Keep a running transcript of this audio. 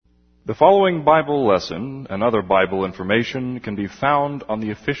The following Bible lesson and other Bible information can be found on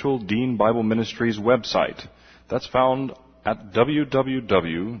the official Dean Bible Ministries website. That's found at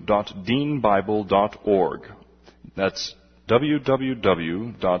www.deanbible.org. That's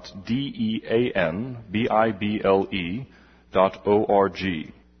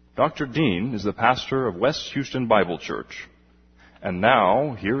www.deanbible.org. Dr. Dean is the pastor of West Houston Bible Church. And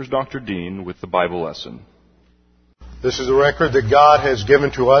now, here's Dr. Dean with the Bible lesson. This is the record that God has given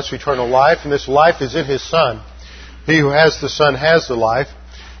to us, eternal life, and this life is in His Son. He who has the Son has the life.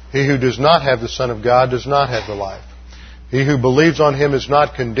 He who does not have the Son of God does not have the life. He who believes on Him is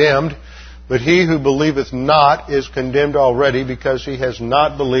not condemned, but he who believeth not is condemned already, because he has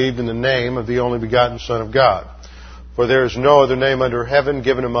not believed in the name of the only begotten Son of God. For there is no other name under heaven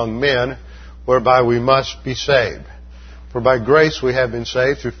given among men whereby we must be saved. For by grace we have been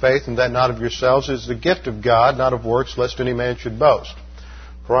saved through faith, and that not of yourselves, is the gift of God, not of works, lest any man should boast.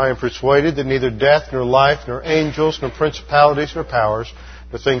 For I am persuaded that neither death, nor life, nor angels, nor principalities, nor powers,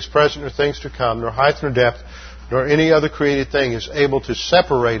 nor things present, nor things to come, nor height, nor depth, nor any other created thing is able to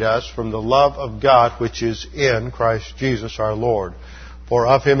separate us from the love of God which is in Christ Jesus our Lord. For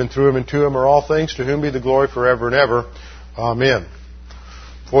of Him, and through Him, and to Him are all things, to whom be the glory forever and ever. Amen.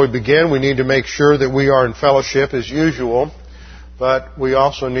 Before we begin, we need to make sure that we are in fellowship as usual, but we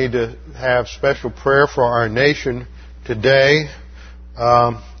also need to have special prayer for our nation today.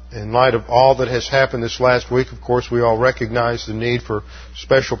 In light of all that has happened this last week, of course, we all recognize the need for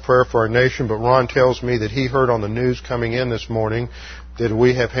special prayer for our nation, but Ron tells me that he heard on the news coming in this morning that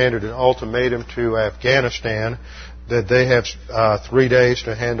we have handed an ultimatum to Afghanistan, that they have 3 days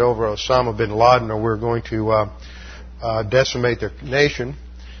to hand over Osama bin Laden, or we're going to decimate their nation,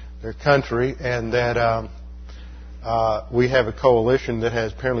 their country, and that we have a coalition that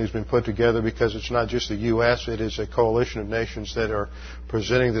has apparently been put together, because it's not just the U.S., it is a coalition of nations that are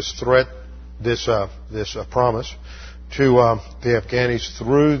presenting this threat, this promise to the Afghanis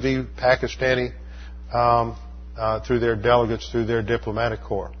through the Pakistani, through their delegates, through their diplomatic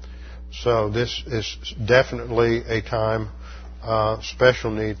corps. So this is definitely a time special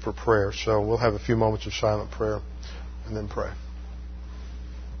need for prayer. So we'll have a few moments of silent prayer and then pray.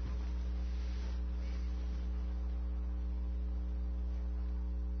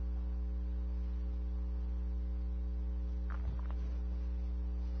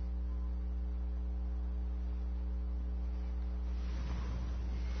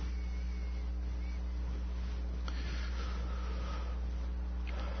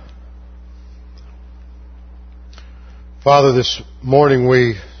 Father, this morning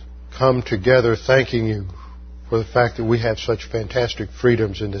we come together thanking You for the fact that we have such fantastic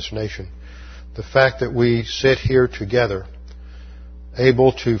freedoms in this nation. The fact that we sit here together,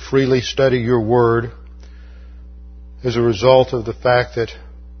 able to freely study Your Word, is a result of the fact that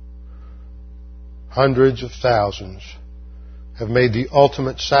hundreds of thousands have made the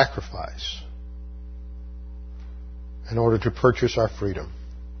ultimate sacrifice in order to purchase our freedom.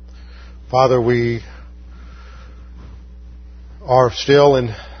 Father, we are still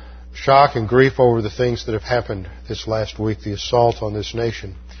in shock and grief over the things that have happened this last week, the assault on this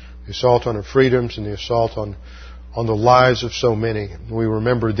nation, the assault on our freedoms, and the assault on the lives of so many. We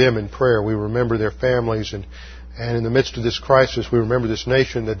remember them in prayer. We remember their families, and in the midst of this crisis, we remember this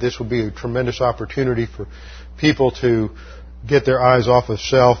nation, that this will be a tremendous opportunity for people to get their eyes off of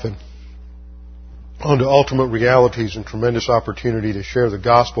self and onto ultimate realities, and tremendous opportunity to share the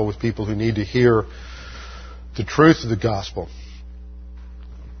gospel with people who need to hear the truth of the gospel.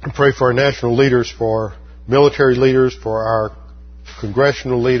 I pray for our national leaders, for military leaders, for our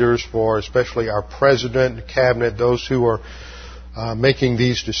congressional leaders, for especially our president, cabinet, those who are making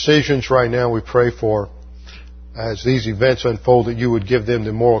these decisions right now. We pray for, as these events unfold, that You would give them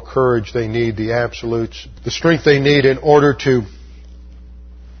the moral courage they need, the strength they need in order to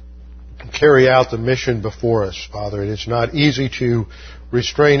carry out the mission before us, Father. It is not easy to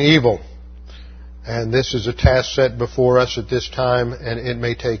restrain evil. And this is a task set before us at this time, and it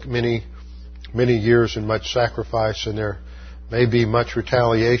may take many, many years and much sacrifice, and there may be much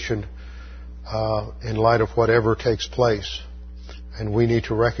retaliation in light of whatever takes place. And we need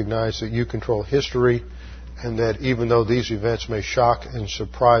to recognize that You control history, and that even though these events may shock and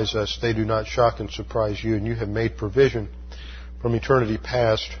surprise us, they do not shock and surprise You, and You have made provision from eternity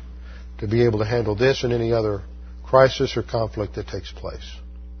past to be able to handle this and any other crisis or conflict that takes place.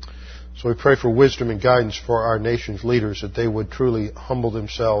 So we pray for wisdom and guidance for our nation's leaders, that they would truly humble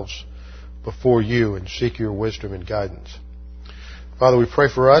themselves before You and seek Your wisdom and guidance. Father, we pray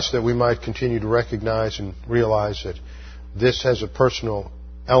for us that we might continue to recognize and realize that this has a personal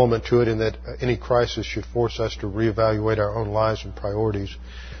element to it in that any crisis should force us to reevaluate our own lives and priorities.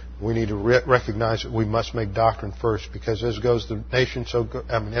 We need to recognize that we must make doctrine first, because as goes the nation,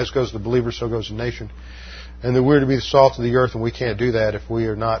 as goes the believer, so goes the nation. And that we're to be the salt of the earth, and we can't do that if we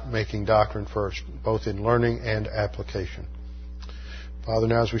are not making doctrine first, both in learning and application. Father,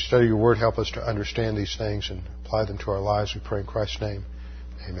 now as we study your word, help us to understand these things and apply them to our lives. We pray in Christ's name.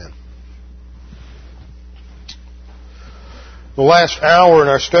 Amen. The last hour in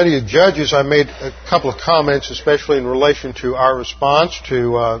our study of Judges, I made a couple of comments, especially in relation to our response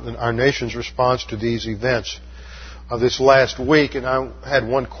to our nation's response to these events of this last week. And I had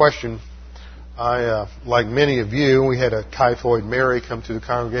one question. Like many of you, we had a Typhoid Mary come to the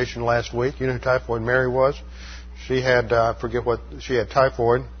congregation last week. You know who Typhoid Mary was? She had, she had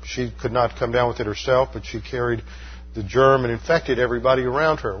typhoid. She could not come down with it herself, but she carried the germ and infected everybody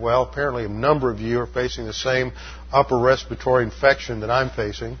around her. Well, apparently a number of you are facing the same upper respiratory infection that I'm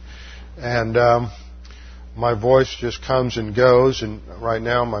facing. And my voice just comes and goes. And right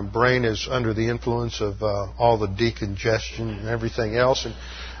now my brain is under the influence of all the decongestion and everything else. And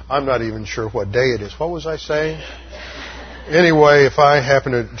I'm not even sure what day it is. What was I saying? Anyway, if I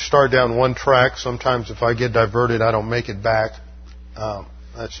happen to start down one track, sometimes if I get diverted, I don't make it back.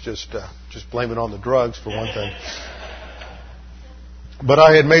 That's just blame it on the drugs for one thing. But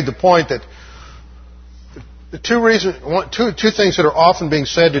I had made the point that the two things that are often being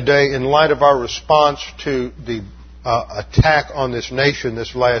said today in light of our response to the attack on this nation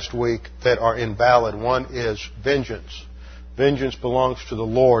this last week that are invalid. One is vengeance. Vengeance belongs to the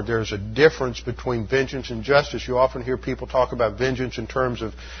Lord. There's a difference between vengeance and justice. You often hear people talk about vengeance in terms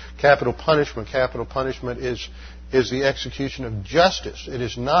of capital punishment. Capital punishment is the execution of justice. It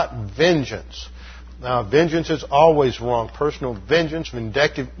is not vengeance. Now, vengeance is always wrong. Personal vengeance,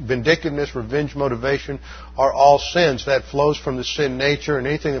 vindictiveness, revenge motivation are all sins. That flows from the sin nature, and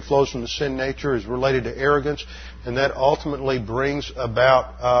anything that flows from the sin nature is related to arrogance, and that ultimately brings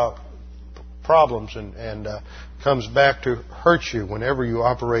about problems and comes back to hurt you whenever you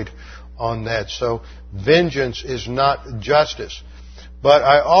operate on that. So vengeance is not justice. But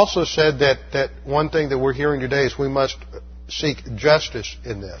I also said that one thing that we're hearing today is we must seek justice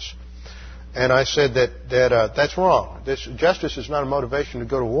in this. And I said that that's wrong. Justice is not a motivation to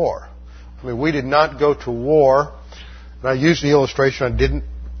go to war. I mean, we did not go to war. And I used the illustration. I didn't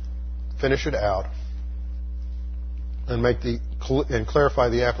finish it out and clarify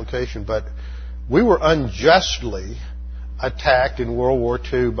the application. But we were unjustly attacked in World War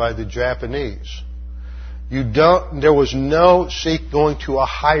II by the Japanese. There was no going to a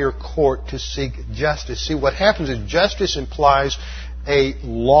higher court to seek justice. See, what happens is justice implies a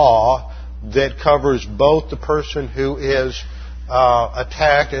law that covers both the person who is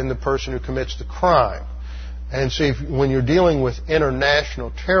attacked and the person who commits the crime. And see, when you're dealing with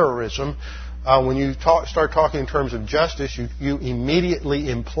international terrorism, when you start talking in terms of justice, you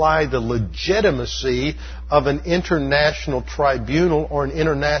immediately imply the legitimacy of an international tribunal or an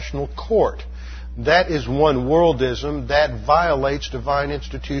international court. That is one worldism that violates divine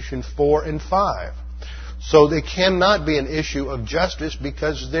institution 4 and 5. So they cannot be an issue of justice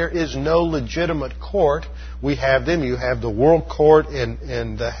because there is no legitimate court. We have them. You have the World Court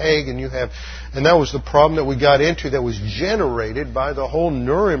in The Hague, and that was the problem that we got into that was generated by the whole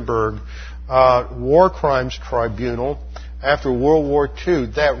Nuremberg War Crimes Tribunal after World War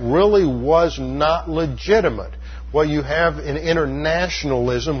II. That really was not legitimate. What you have in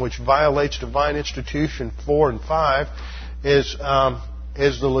internationalism, which violates divine institution 4 and 5, is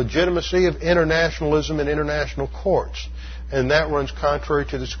the legitimacy of internationalism and international courts. And that runs contrary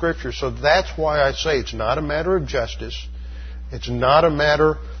to the Scripture. So that's why I say it's not a matter of justice. It's not a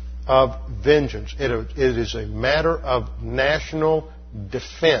matter of vengeance. It is a matter of national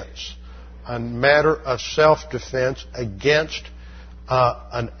defense, a matter of self-defense against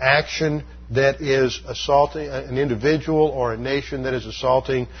an action that is assaulting an individual or a nation that is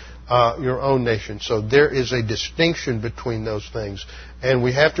assaulting your own nation. So there is a distinction between those things. And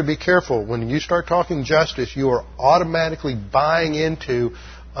we have to be careful. When you start talking justice, you are automatically buying into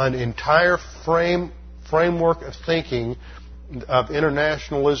an entire framework of thinking of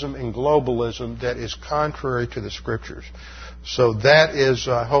internationalism and globalism that is contrary to the Scriptures. So that is,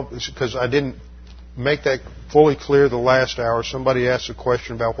 I hope, because I didn't make that fully clear the last hour. Somebody asked a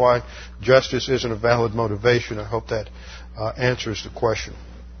question about why justice isn't a valid motivation. I hope that answers the question.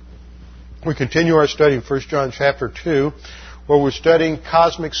 We continue our study in 1 John chapter 2, where we're studying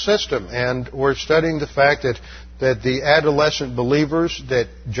cosmic system, and we're studying the fact that the adolescent believers that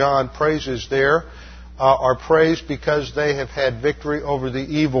John praises there are praised because they have had victory over the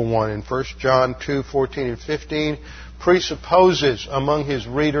evil one. In 1 John 2:14 and 15, presupposes among his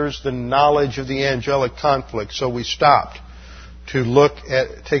readers the knowledge of the angelic conflict. So we stopped to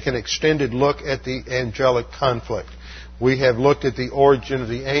take an extended look at the angelic conflict. We have looked at the origin of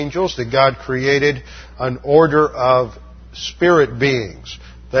the angels, that God created an order of spirit beings.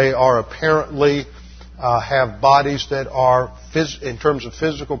 They are apparently have bodies that are, in terms of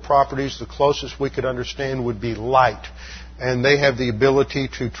physical properties, the closest we could understand would be light. And they have the ability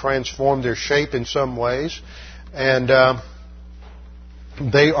to transform their shape in some ways. And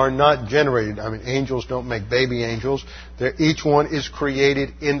they are not generated. I mean, angels don't make baby angels. Each one is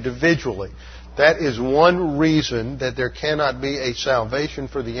created individually. That is one reason that there cannot be a salvation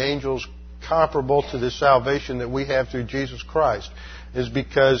for the angels comparable to the salvation that we have through Jesus Christ, is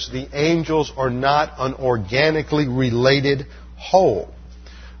because the angels are not an organically related whole.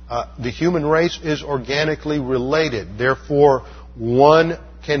 The human race is organically related. Therefore, one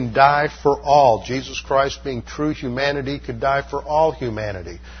can die for all. Jesus Christ, being true humanity, could die for all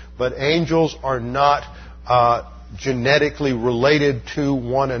humanity. But angels are not genetically related to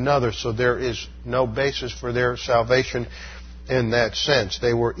one another, so there is no basis for their salvation in that sense.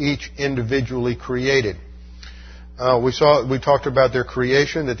 They were each individually created. We talked about their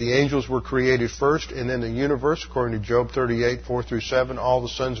creation, that the angels were created first, and then the universe, according to Job 38, 4 through 7, all the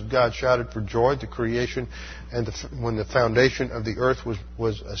sons of God shouted for joy at the creation and when the foundation of the earth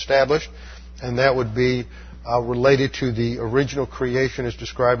was established, and that would be related to the original creation as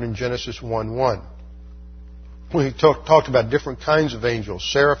described in Genesis 1:1. We talked about different kinds of angels: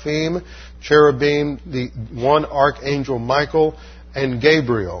 seraphim, cherubim, the one archangel Michael, and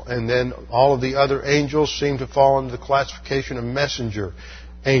Gabriel. And then all of the other angels seem to fall into the classification of messenger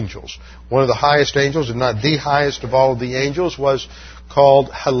angels. One of the highest angels, if not the highest of all of the angels, was called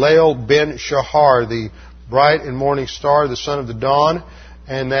Halel ben Shahar, the bright and morning star, the son of the dawn,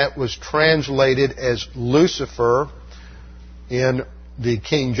 and that was translated as Lucifer in the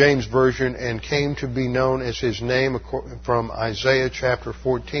King James Version and came to be known as his name from Isaiah chapter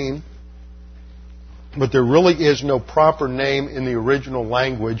 14. But there really is no proper name in the original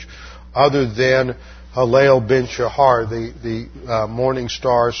language other than Halel ben Shahar, the morning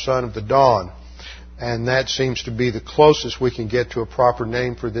star, son of the dawn. And that seems to be the closest we can get to a proper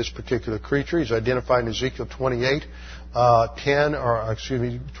name for this particular creature. He's identified in Ezekiel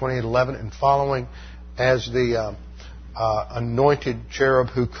 28:11 and following as the anointed cherub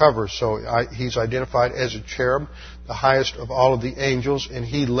who covers. So he's identified as a cherub, the highest of all of the angels, and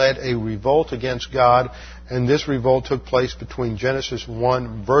he led a revolt against God, and this revolt took place between Genesis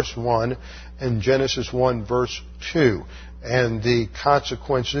 1 verse 1 and Genesis 1 verse 2. And the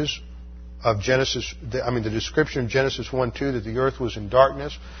consequences of the description of Genesis 1:2, that the earth was in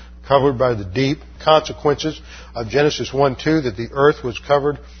darkness, covered by the deep. Consequences of Genesis 1:2, that the earth was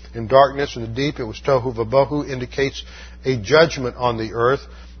covered in darkness and the deep, it was tohu vabohu, indicates a judgment on the earth.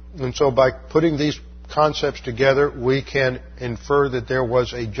 And so by putting these concepts together, we can infer that there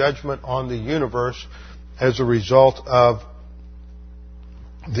was a judgment on the universe as a result of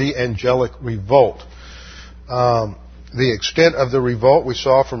the angelic revolt. The extent of the revolt we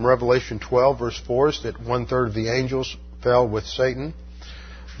saw from Revelation 12, verse 4, is that 1/3 of the angels fell with Satan.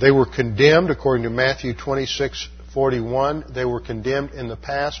 They were condemned, according to Matthew 26:41. They were condemned in the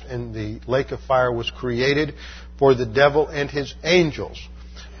past, and the lake of fire was created for the devil and his angels.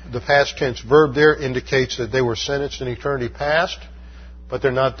 The past tense verb there indicates that they were sentenced in eternity past, but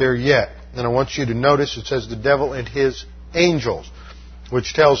they're not there yet. And I want you to notice it says the devil and his angels,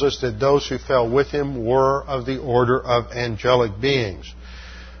 which tells us that those who fell with him were of the order of angelic beings.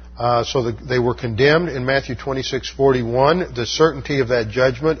 They were condemned in Matthew 26:41. The certainty of that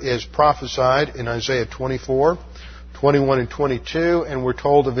judgment is prophesied in Isaiah 24, 21 and 22, and we're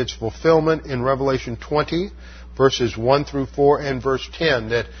told of its fulfillment in Revelation 20, verses 1 through 4 and verse 10,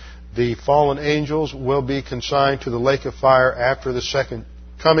 that the fallen angels will be consigned to the lake of fire after the second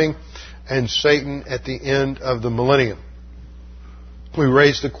coming, and Satan at the end of the millennium. We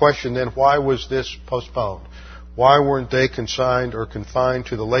raised the question then, why was this postponed? Why weren't they consigned or confined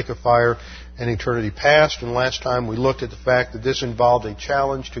to the lake of fire in eternity past? And last time we looked at the fact that this involved a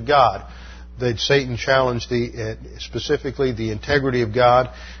challenge to God, that Satan challenged specifically the integrity of God,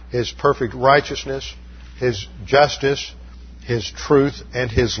 His perfect righteousness, His justice, His truth,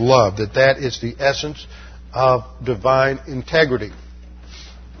 and His love. That is the essence of divine integrity.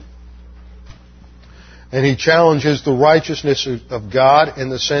 And he challenges the righteousness of God in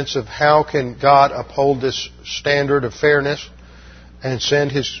the sense of how can God uphold this standard of fairness and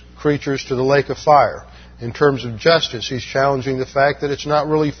send His creatures to the lake of fire. In terms of justice, he's challenging the fact that it's not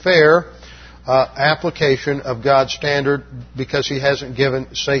really fair application of God's standard because He hasn't given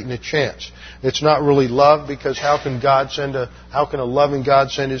Satan a chance. It's not really love because how can a loving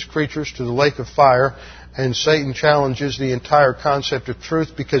God send His creatures to the lake of fire? And Satan challenges the entire concept of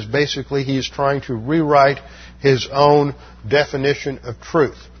truth because basically he is trying to rewrite his own definition of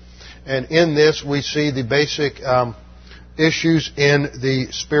truth. And in this we see the basic issues in the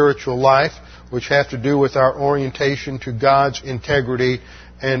spiritual life, which have to do with our orientation to God's integrity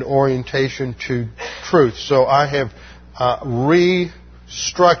and orientation to truth. So I have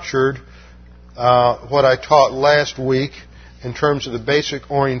restructured what I taught last week in terms of the basic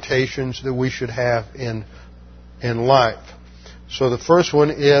orientations that we should have in life. So the first one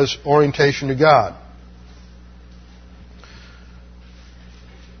is orientation to God.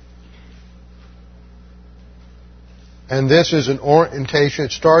 And this is an orientation.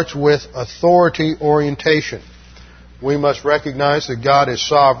 It starts with authority orientation. We must recognize that God is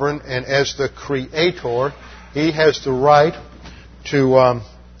sovereign, and as the Creator, He has the right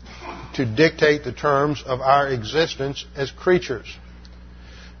to dictate the terms of our existence as creatures.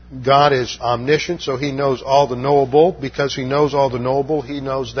 God is omniscient, so He knows all the knowable. Because He knows all the knowable, He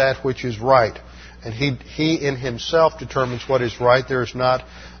knows that which is right. And He in Himself determines what is right. There is not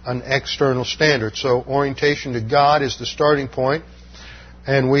an external standard. So orientation to God is the starting point.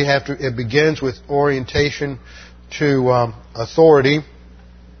 And it begins with orientation to authority.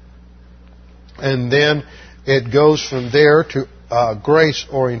 And then it goes from there to grace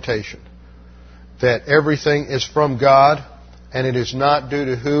orientation. That everything is from God and it is not due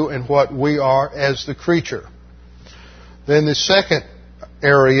to who and what we are as the creature. Then the second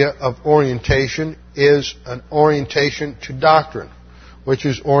area of orientation is an orientation to doctrine, which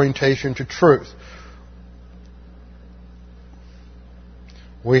is orientation to truth.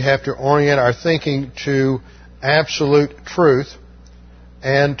 We have to orient our thinking to absolute truth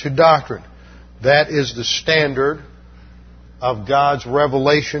and to doctrine. That is the standard of God's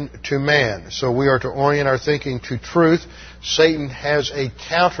revelation to man. So we are to orient our thinking to truth. Satan has a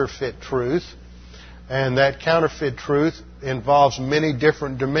counterfeit truth, and that counterfeit truth involves many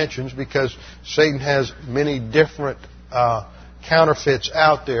different dimensions because Satan has many different counterfeits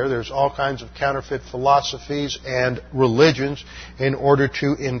out there. There's all kinds of counterfeit philosophies and religions in order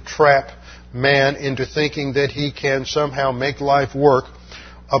to entrap man into thinking that he can somehow make life work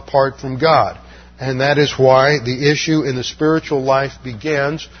apart from God. And that is why the issue in the spiritual life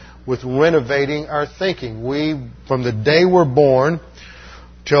begins with renovating our thinking. We, from the day we're born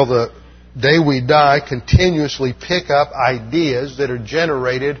till the day we die, continuously pick up ideas that are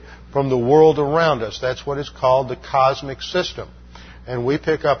generated from the world around us. That's what is called the cosmic system. And we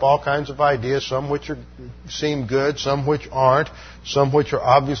pick up all kinds of ideas, some which seem good, some which aren't, some which are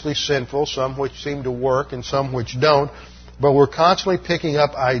obviously sinful, some which seem to work, and some which don't. But we're constantly picking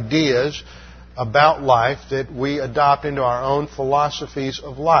up ideas about life that we adopt into our own philosophies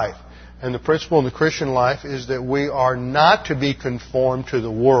of life. And the principle in the Christian life is that we are not to be conformed to the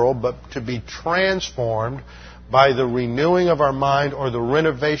world, but to be transformed by the renewing of our mind or the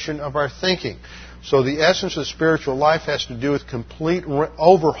renovation of our thinking. So the essence of spiritual life has to do with complete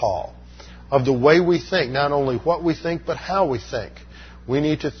overhaul of the way we think, not only what we think, but how we think. We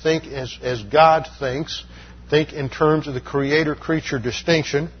need to think as God thinks, think in terms of the creator-creature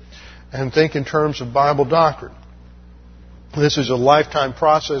distinction, and think in terms of Bible doctrine. This is a lifetime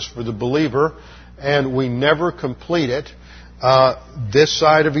process for the believer, and we never complete it this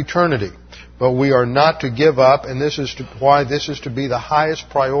side of eternity. But we are not to give up, and this is why this is to be the highest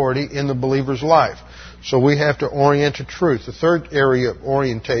priority in the believer's life. So we have to orient to truth. The third area of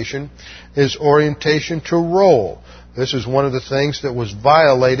orientation is orientation to role. This is one of the things that was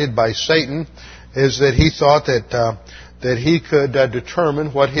violated by Satan, is that he thought that he could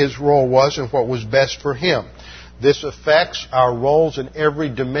determine what his role was and what was best for him. This affects our roles in every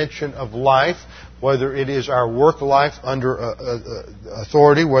dimension of life, whether it is our work life under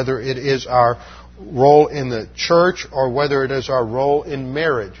authority, whether it is our role in the church, or whether it is our role in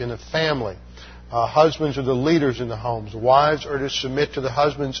marriage, in the family. Husbands are the leaders in the homes. Wives are to submit to the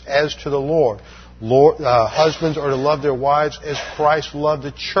husbands as to the Lord. Husbands are to love their wives as Christ loved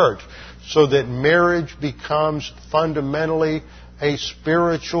the church, so that marriage becomes fundamentally a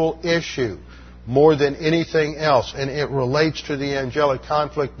spiritual issue more than anything else. And it relates to the angelic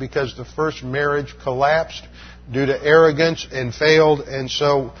conflict because the first marriage collapsed due to arrogance and failed. And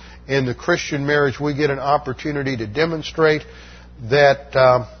so in the Christian marriage we get an opportunity to demonstrate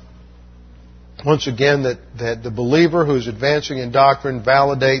that, once again, that the believer who is advancing in doctrine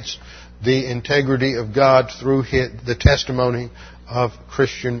validates the integrity of God through the testimony of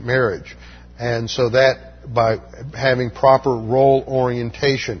Christian marriage. And so that by having proper role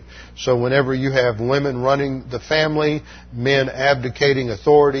orientation. So whenever you have women running the family, men abdicating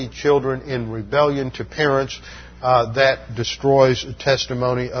authority, children in rebellion to parents, that destroys the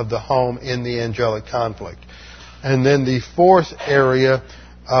testimony of the home in the angelic conflict. And then the fourth area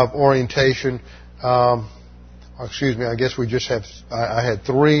of orientation, I guess we just have, I had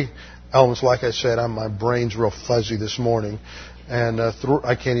three elements. Like I said, my brain's real fuzzy this morning, and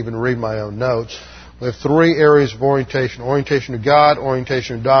I can't even read my own notes. We have three areas of orientation: orientation to God,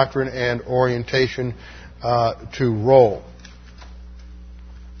 orientation to doctrine, and orientation to role.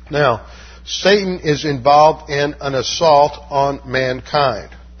 Now, Satan is involved in an assault on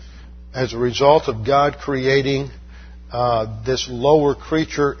mankind. As a result of God creating this lower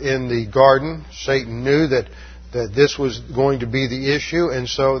creature in the garden, Satan knew that this was going to be the issue, and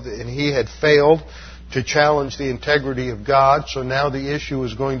he had failed to challenge the integrity of God, so now the issue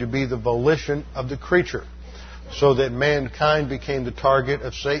was going to be the volition of the creature, so that mankind became the target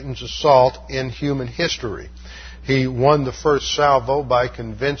of Satan's assault in human history. He won the first salvo by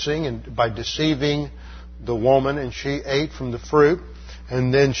convincing and by deceiving the woman, and she ate from the fruit,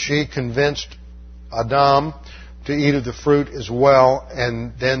 and then she convinced Adam to eat of the fruit as well,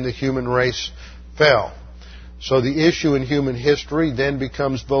 and then the human race fell. So the issue in human history then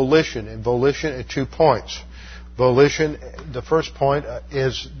becomes volition, and volition at 2 points. Volition, the first point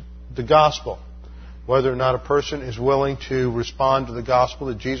is the gospel, whether or not a person is willing to respond to the gospel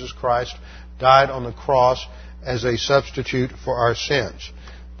that Jesus Christ died on the cross as a substitute for our sins.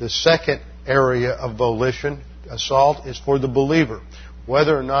 The second area of volition, assault, is for the believer,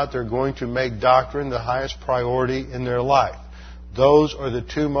 whether or not they're going to make doctrine the highest priority in their life. Those are the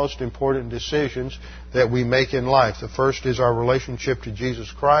two most important decisions that we make in life. The first is our relationship to Jesus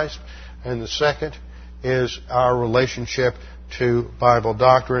Christ, and the second is our relationship to Bible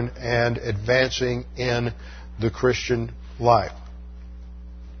doctrine and advancing in the Christian life.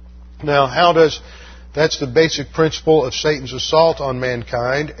 Now, that's the basic principle of Satan's assault on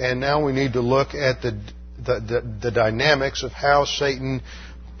mankind, and now we need to look at the dynamics of how Satan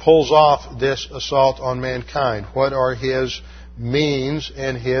pulls off this assault on mankind. What are his means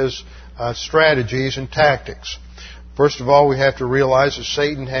and his strategies and tactics? First of all, we have to realize that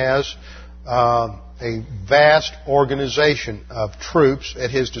Satan has a vast organization of troops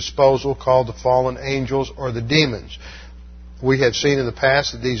at his disposal called the fallen angels or the demons. We have seen in the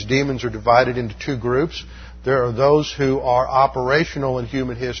past that these demons are divided into two groups. There are those who are operational in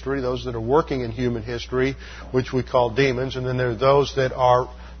human history, those that are working in human history, which we call demons, and then there are those that are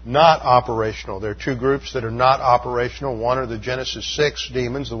not operational. There are two groups that are not operational. One are the Genesis 6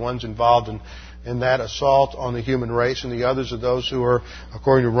 demons, the ones involved in that assault on the human race, and the others are those who are,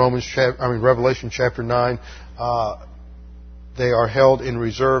 according to Revelation chapter 9, they are held in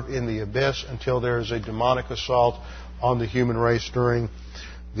reserve in the abyss until there is a demonic assault on the human race during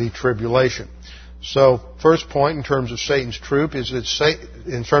the tribulation. So, first point in terms of Satan's troop is that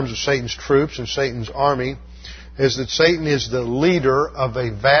in terms of Satan's troops and Satan's army, is that Satan is the leader of a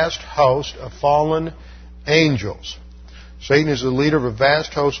vast host of fallen angels. Satan is the leader of a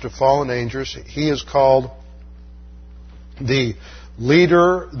vast host of fallen angels. He is called the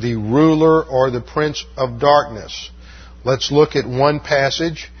leader, the ruler, or the prince of darkness. Let's look at one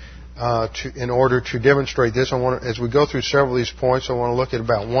passage in order to demonstrate this. As we go through several of these points, I want to look at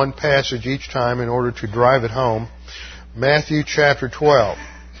about one passage each time in order to drive it home. Matthew chapter 12.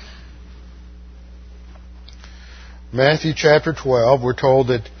 Matthew chapter 12, we're told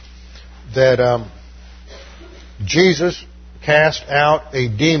that Jesus cast out a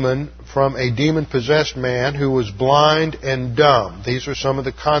demon from a demon-possessed man who was blind and dumb. These are some of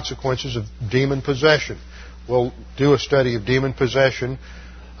the consequences of demon possession. We'll do a study of demon possession,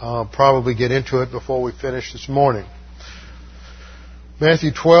 probably get into it before we finish this morning.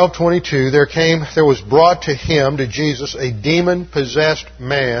 Matthew 12:22, there was brought to him, to Jesus, a demon-possessed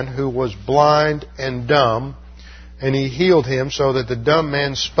man who was blind and dumb, and he healed him so that the dumb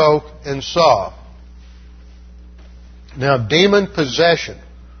man spoke and saw. Now, demon possession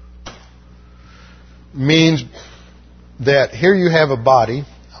means that here you have a body.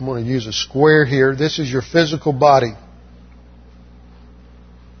 I'm going to use a square here. This is your physical body.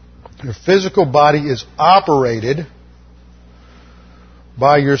 Your physical body is operated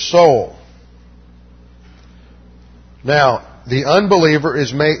by your soul. Now, the unbeliever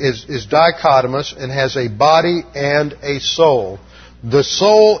is dichotomous and has a body and a soul. The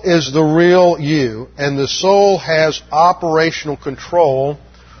soul is the real you, and the soul has operational control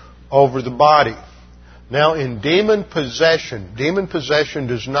over the body. Now, in demon possession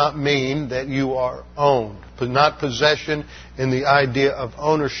does not mean that you are owned. Not possession in the idea of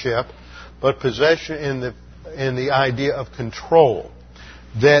ownership, but possession in the idea of control.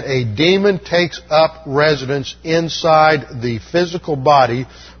 That a demon takes up residence inside the physical body,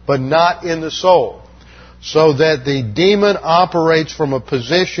 but not in the soul. So that the demon operates from a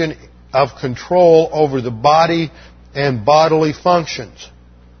position of control over the body and bodily functions.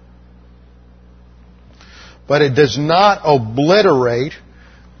 But it does not obliterate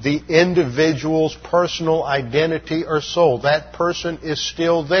the individual's personal identity or soul. That person is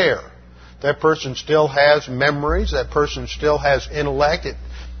still there. That person still has memories. That person still has intellect. It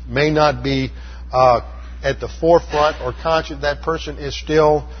may not be at the forefront or conscious. That person is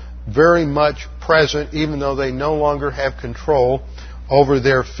still very much present, even though they no longer have control over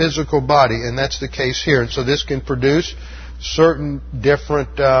their physical body. And that's the case here. And so this can produce certain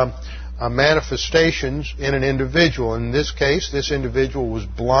different manifestations in an individual. In this case, this individual was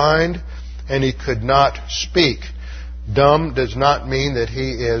blind and he could not speak. Dumb does not mean that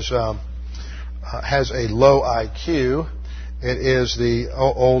he is has a low IQ. It is the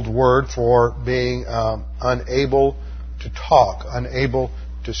old word for being unable to talk, unable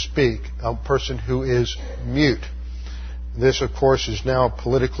to speak, a person who is mute. This, of course, is now a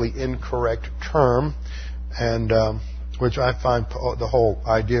politically incorrect term, and which I find the whole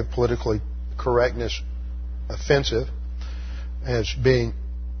idea of politically correctness offensive as being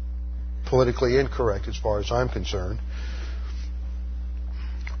politically incorrect as far as I'm concerned.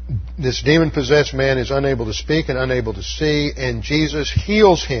 This demon-possessed man is unable to speak and unable to see, and Jesus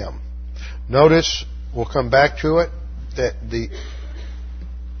heals him. Notice, we'll come back to it, that the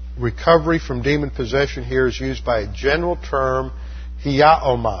recovery from demon possession here is used by a general term,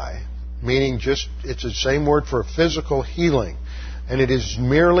 hiaomai, meaning it's the same word for physical healing. And it is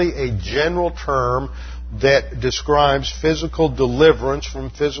merely a general term that describes physical deliverance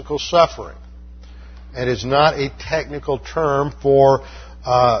from physical suffering. And is not a technical term for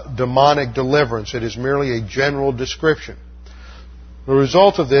demonic deliverance. It is merely a general description. The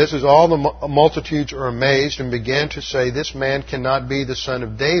result of this is all the multitudes are amazed and began to say, "This man cannot be the son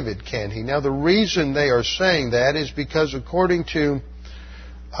of David, can he?" Now the reason they are saying that is because according to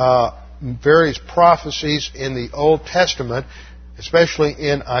various prophecies in the Old Testament, especially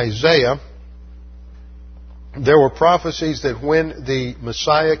in Isaiah, there were prophecies that when the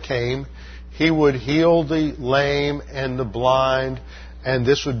Messiah came, he would heal the lame and the blind, and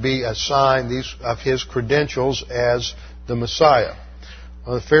this would be a sign of his credentials as the Messiah.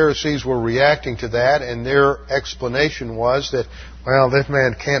 Well, the Pharisees were reacting to that, and their explanation was that, well, this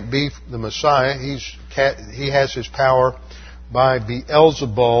man can't be the Messiah. He has his power by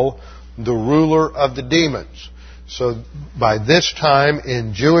Beelzebul, the ruler of the demons. So by this time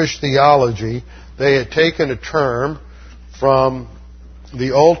in Jewish theology, they had taken a term from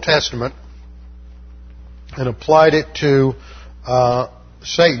the Old Testament and applied it to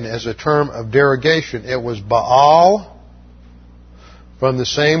Satan as a term of derogation. It was Baal, from the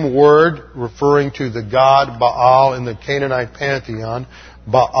same word referring to the god Baal in the Canaanite pantheon.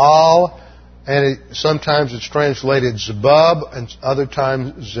 Baal, and sometimes it's translated Zebub, and other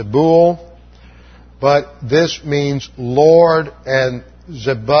times Zebul. But this means Lord, and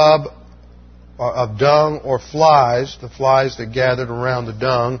Zebub of dung or flies, the flies that gathered around the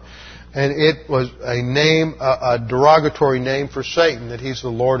dung. And it was a name, a derogatory name for Satan, that he's the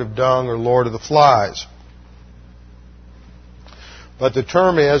Lord of dung or Lord of the flies. But the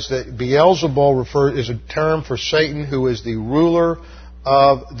term is that Beelzebul is a term for Satan, who is the ruler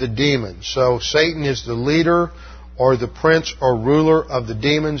of the demons. So Satan is the leader or the prince or ruler of the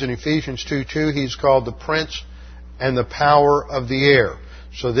demons. In Ephesians 2:2, he's called the prince and the power of the air.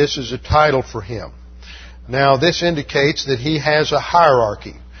 So this is a title for him. Now this indicates that he has a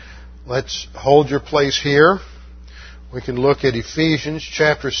hierarchy. Let's hold your place here. We can look at Ephesians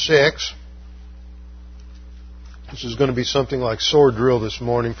chapter 6. This is going to be something like sword drill this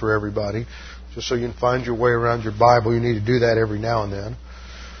morning for everybody. Just so you can find your way around your Bible, you need to do that every now and then.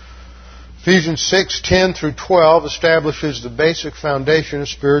 Ephesians 6:10 through 12 establishes the basic foundation of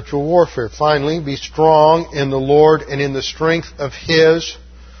spiritual warfare. Finally, be strong in the Lord and in the strength of His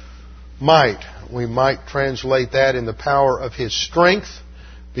might. We might translate that in the power of His strength,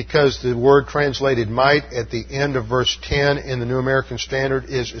 because the word translated might at the end of verse 10 in the New American Standard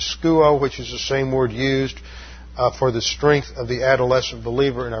is iskuo, which is the same word used for the strength of the adolescent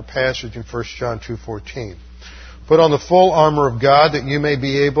believer in our passage in 1 John 2:14. Put on the full armor of God that you may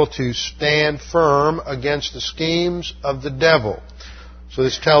be able to stand firm against the schemes of the devil. So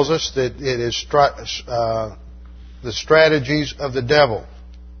this tells us that it is the strategies of the devil.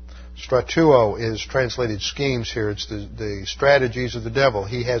 Stratuo is translated schemes here. It's the strategies of the devil.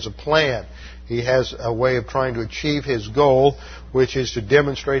 He has a plan. He has a way of trying to achieve his goal, which is to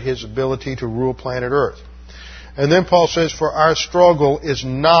demonstrate his ability to rule planet Earth. And then Paul says, for our struggle is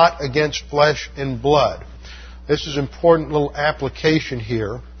not against flesh and blood. This is an important little application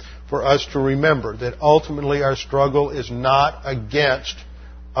here for us to remember, that ultimately our struggle is not against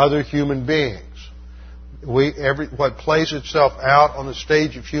other human beings. What plays itself out on the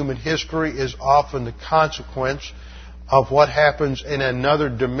stage of human history is often the consequence of what happens in another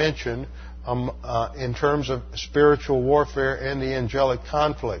dimension in terms of spiritual warfare and the angelic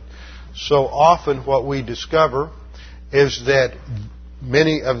conflict. So often what we discover is that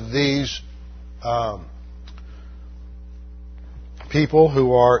many of these people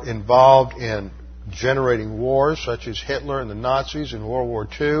who are involved in generating wars, such as Hitler and the Nazis in World War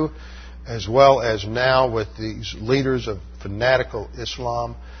II, as well as now with these leaders of fanatical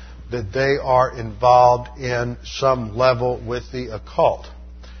Islam, that they are involved in some level with the occult.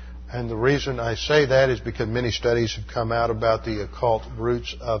 And the reason I say that is because many studies have come out about the occult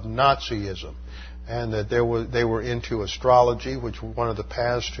roots of Nazism, and that they were into astrology, which was one of the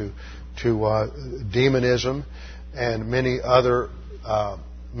paths to demonism, and many other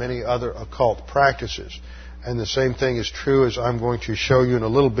occult practices. And the same thing is true, as I'm going to show you in a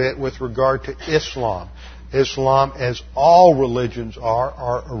little bit, with regard to Islam. Islam, as all religions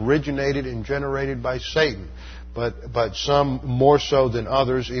are originated and generated by Satan. But some more so than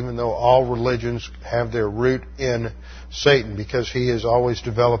others, even though all religions have their root in Satan, because he is always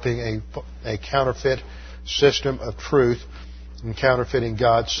developing a counterfeit system of truth and counterfeiting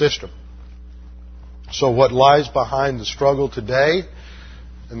God's system. So what lies behind the struggle today,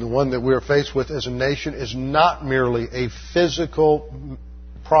 and the one that we're faced with as a nation, is not merely a physical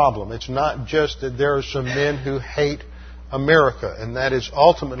problem. It's not just that there are some men who hate America, and that is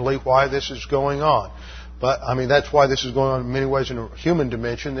ultimately why this is going on. But, that's why this is going on in many ways in a human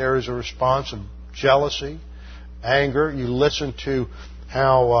dimension. There is a response of jealousy, anger. You listen to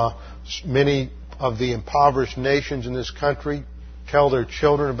how many of the impoverished nations in this country tell their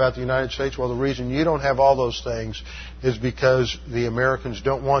children about the United States. Well, the reason you don't have all those things is because the Americans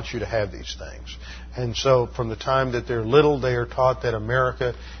don't want you to have these things. And so from the time that they're little, they are taught that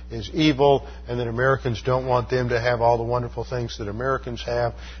America is evil and that Americans don't want them to have all the wonderful things that Americans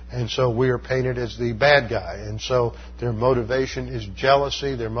have. And so we are painted as the bad guy. And so their motivation is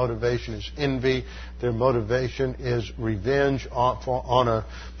jealousy. Their motivation is envy. Their motivation is revenge on a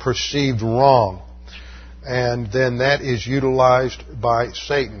perceived wrong. And then that is utilized by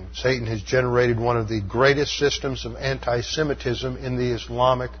Satan. Satan has generated one of the greatest systems of anti-Semitism in the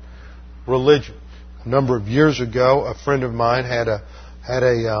Islamic religion. A number of years ago, a friend of mine had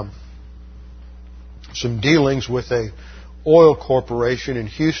some dealings with a oil corporation in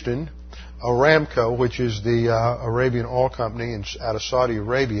Houston, Aramco, which is the Arabian oil company out of Saudi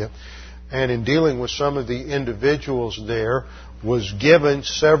Arabia. And in dealing with some of the individuals there, was given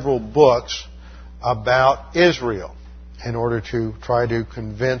several books about Israel in order to try to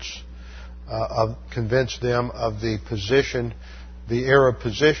convince them of the position, the Arab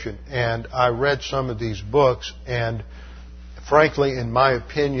position. And I read some of these books, and frankly, in my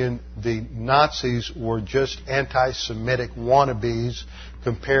opinion, the Nazis were just anti-Semitic wannabes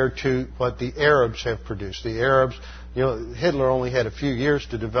compared to what the Arabs have produced. The Arabs, Hitler only had a few years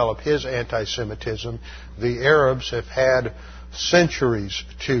to develop his anti-Semitism. The Arabs have had centuries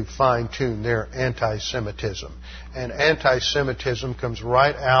to fine-tune their anti-Semitism. And anti-Semitism comes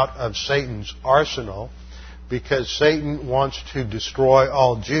right out of Satan's arsenal, because Satan wants to destroy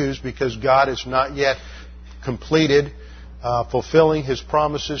all Jews, because God has not yet completed fulfilling His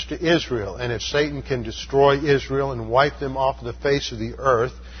promises to Israel. And if Satan can destroy Israel and wipe them off the face of the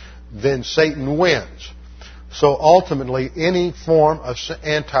earth, then Satan wins. So ultimately, any form of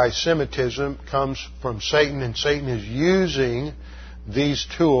anti-Semitism comes from Satan, and Satan is using these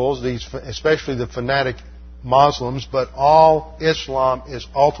tools, especially the fanatic Muslims, but all Islam is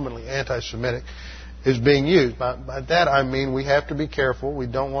ultimately anti-Semitic, is being used. By that I mean we have to be careful. We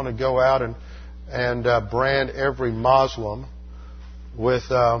don't want to go out and brand every Muslim with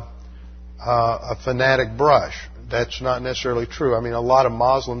a fanatic brush. That's not necessarily true. A lot of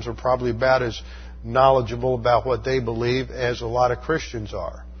Muslims are probably about as knowledgeable about what they believe as a lot of Christians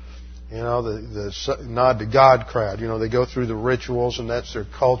are. The nod to God crowd. They go through the rituals and that's their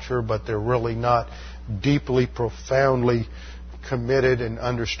culture, but they're really not deeply, profoundly committed in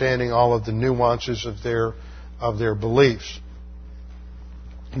understanding all of the nuances of their beliefs.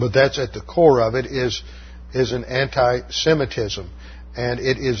 But that's at the core of it is an anti-Semitism, and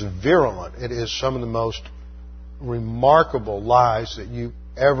it is virulent. It is some of the most remarkable lies that you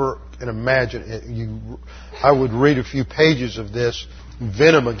ever can imagine. I would read a few pages of this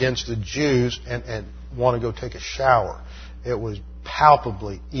venom against the Jews and want to go take a shower. It was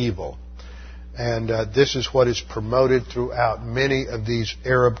palpably evil. And this is what is promoted throughout many of these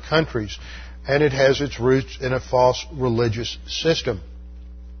Arab countries. And it has its roots in a false religious system.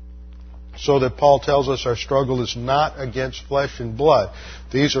 So that Paul tells us our struggle is not against flesh and blood.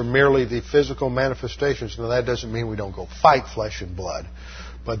 These are merely the physical manifestations. Now that doesn't mean we don't go fight flesh and blood.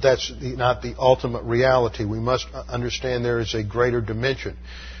 But that's not the ultimate reality. We must understand there is a greater dimension.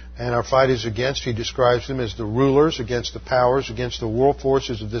 And our fight is against, he describes them as the rulers, against the powers, against the world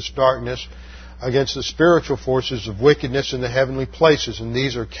forces of this darkness, against the spiritual forces of wickedness in the heavenly places. And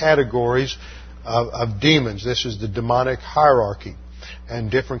these are categories of demons. This is the demonic hierarchy and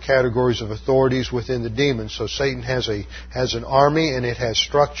different categories of authorities within the demons. So Satan has an army, and it has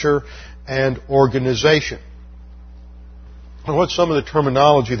structure and organization. And what's some of the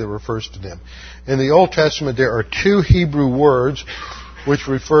terminology that refers to them? In the Old Testament, there are two Hebrew words which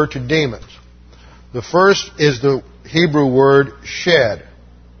refer to demons. The first is the Hebrew word shed.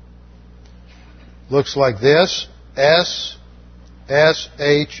 Looks like this, S-S-H-E-D,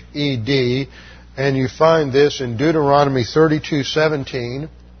 and you find this in Deuteronomy 32:17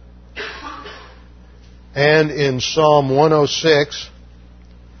 and in Psalm 106,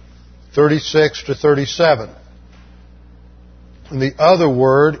 36 to 37. And the other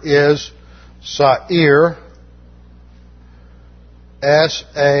word is Sa'ir,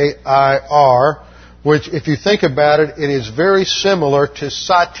 S-A-I-R, which, if you think about it, it is very similar to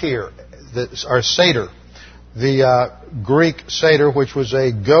satyr, or satyr, the Greek satyr, which was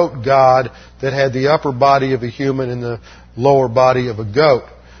a goat god that had the upper body of a human and the lower body of a goat.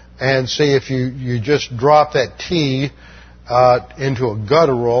 And see, if you just drop that T into a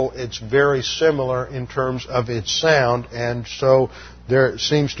guttural, it's very similar in terms of its sound, and so there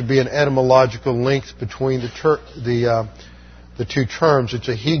seems to be an etymological link between the two terms. It's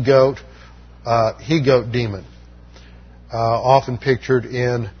a he-goat demon, often pictured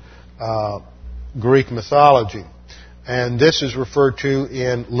in Greek mythology. And this is referred to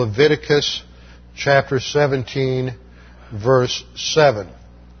in Leviticus chapter 17, verse 7.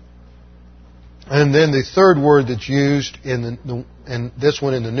 And then the third word that's used in this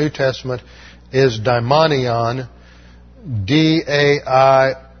one in the New Testament is daimonion, D-A-I-M-O-N-I-O-N,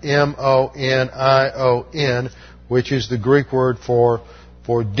 which is the Greek word for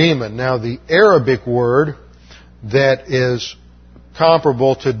demon. Now, the Arabic word that is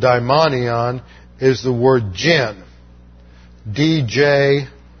comparable to daimonion is the word jinn, D-J-I-N-N,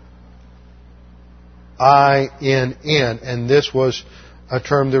 and this was a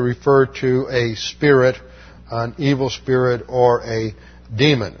term that referred to a spirit, an evil spirit, or a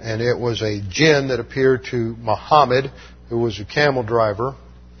demon. And it was a jinn that appeared to Muhammad, who was a camel driver,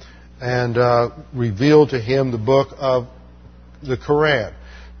 and revealed to him the book of the Quran.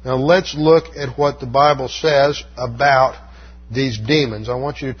 Now let's look at what the Bible says about these demons. I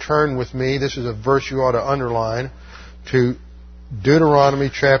want you to turn with me, this is a verse you ought to underline, to Deuteronomy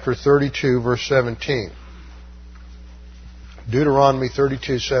chapter 32, verse 17. Deuteronomy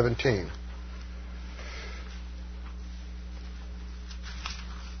 32:17.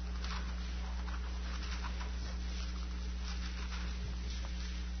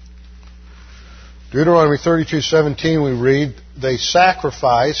 Deuteronomy 32:17 we read, they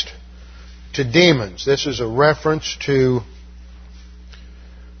sacrificed to demons. This is a reference to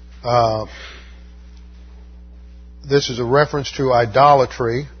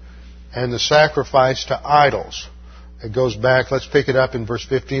idolatry and the sacrifice to idols. It goes back, let's pick it up in verse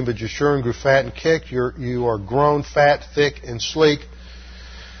 15. But Jeshurun grew fat and kicked. You are grown fat, thick, and sleek.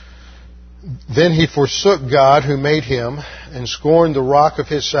 Then he forsook God who made him and scorned the rock of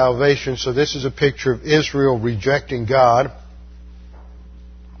his salvation. So this is a picture of Israel rejecting God.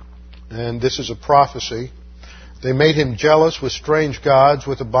 And this is a prophecy. They made him jealous with strange gods.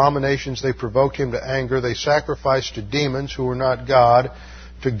 With abominations they provoked him to anger. They sacrificed to demons who were not God,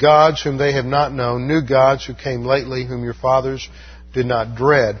 to gods whom they have not known, new gods who came lately, whom your fathers did not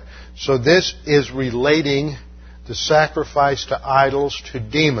dread. So this is relating the sacrifice to idols to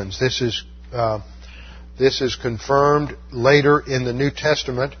demons. This is confirmed later in the New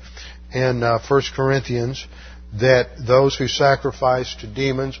Testament in 1 Corinthians, that those who sacrifice to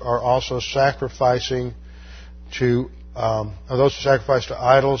demons are also sacrificing to those who sacrifice to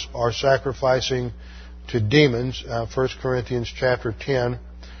idols are sacrificing to demons. 1 Corinthians chapter 10,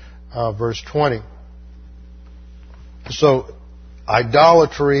 verse 20. So,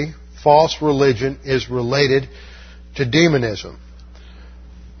 idolatry, false religion, is related to demonism.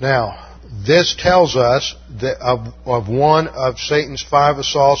 Now, this tells us that of one of Satan's 5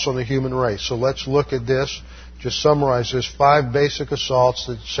 assaults on the human race. So let's look at this. Just summarize this. 5 basic assaults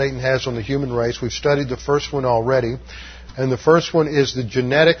that Satan has on the human race. We've studied the first one already. And the first one is the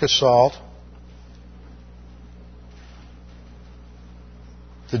genetic assault.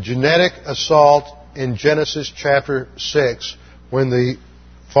 The genetic assault in Genesis chapter 6, when the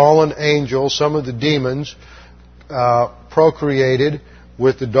fallen angels, some of the demons, procreated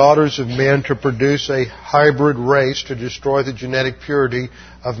with the daughters of men to produce a hybrid race to destroy the genetic purity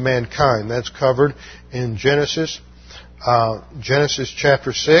of mankind. That's covered in Genesis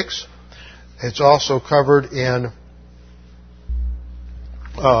chapter 6. It's also covered in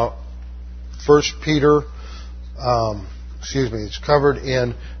 1 Peter. It's covered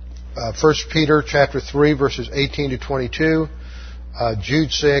in 1 Peter chapter 3, verses 18 to 22,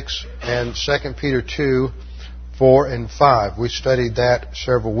 Jude 6, and 2 Peter 2, 4, and 5. We studied that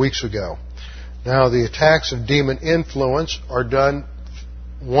several weeks ago. Now, the attacks of demon influence are done.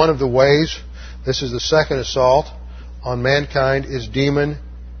 One of the ways, this is the second assault on mankind, is demon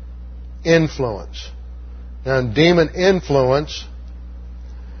influence. Now, in demon influence,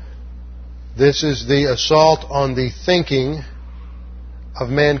 this is the assault on the thinking of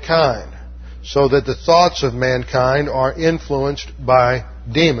mankind, so that the thoughts of mankind are influenced by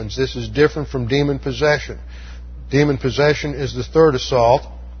demons. This is different from demon possession. Demon possession is the third assault.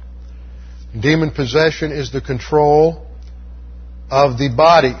 Demon possession is the control of the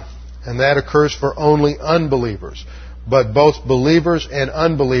body, and that occurs for only unbelievers. But both believers and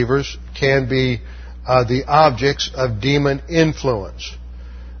unbelievers can be the objects of demon influence.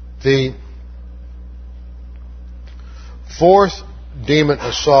 The fourth demon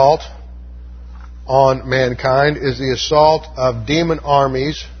assault on mankind is the assault of demon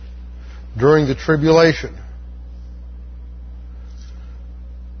armies during the tribulation.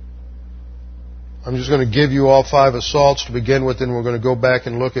 I'm just going to give you all 5 assaults to begin with, and we're going to go back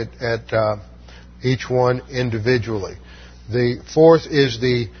and look at each one individually. The fourth is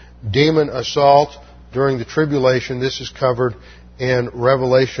the demon assault during the tribulation. This is covered in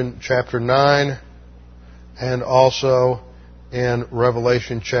Revelation chapter 9 and also in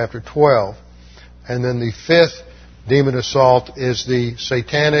Revelation chapter 12. And then the fifth demon assault is the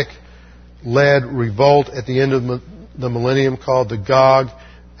satanic-led revolt at the end of the millennium called the Gog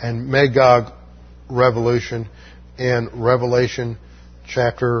and Magog revolution in Revelation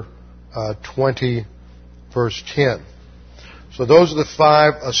chapter 20, verse 10. So those are the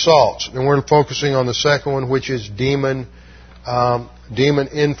 5 assaults. And we're focusing on the second one, which is demon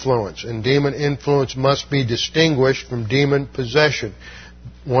influence. And demon influence must be distinguished from demon possession.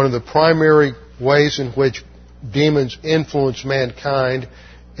 One of the primary ways in which demons influence mankind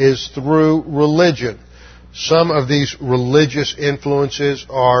is through religion. Some of these religious influences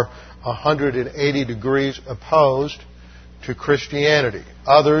are 180 degrees opposed to Christianity.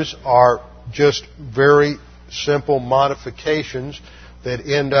 Others are just very simple modifications that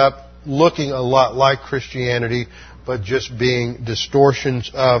end up looking a lot like Christianity, but just being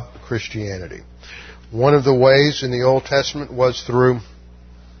distortions of Christianity. One of the ways in the Old Testament was through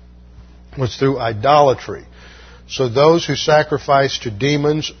idolatry. So those who sacrificed to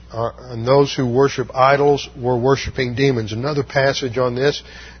demons and those who worship idols were worshiping demons. Another passage on this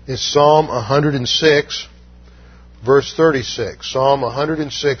is Psalm 106, verse 36. Psalm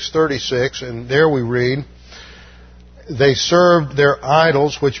 106, 36, and there we read, "They served their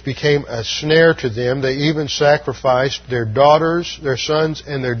idols, which became a snare to them. They even sacrificed their daughters, their sons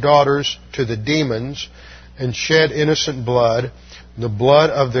and their daughters to the demons, and shed innocent blood, the blood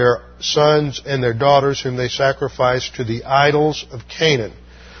of their sons and their daughters whom they sacrificed to the idols of Canaan."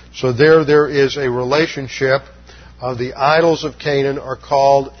 So there is a relationship of the idols of Canaan are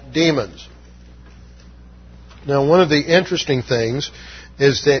called demons. Now, one of the interesting things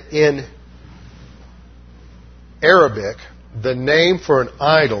is that in Arabic, the name for an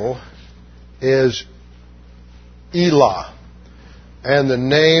idol is Elah. And the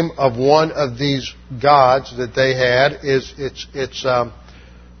name of one of these gods that they had is it's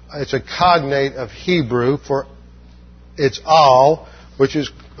a cognate of Hebrew for it's Al, which is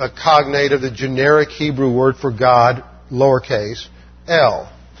a cognate of the generic Hebrew word for God, lowercase l.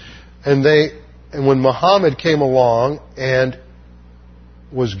 And when Muhammad came along and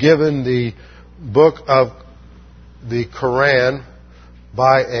was given the book of the Quran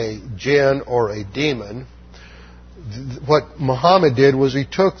by a jinn or a demon, what Muhammad did was he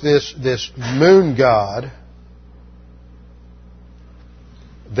took this moon god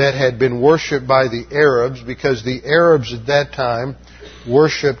that had been worshipped by the Arabs, because the Arabs at that time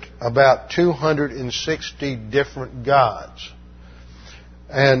worshipped about 260 different gods.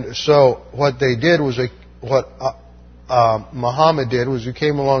 And so what they did was Muhammad did was he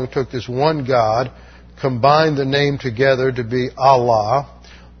came along and took this one God, combined the name together to be Allah.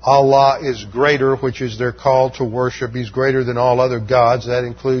 Allah is greater, which is their call to worship. He's greater than all other gods. That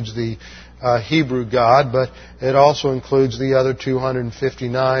includes the Hebrew God, but it also includes the other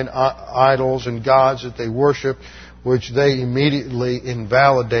 259 idols and gods that they worship, which they immediately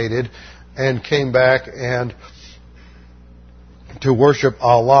invalidated and came back and to worship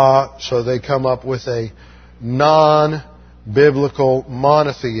Allah. So they come up with a non-biblical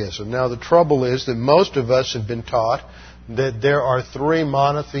monotheism. Now the trouble is that most of us have been taught that there are three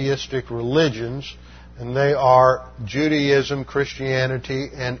monotheistic religions, and they are Judaism, Christianity,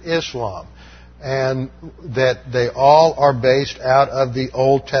 and Islam. And that they all are based out of the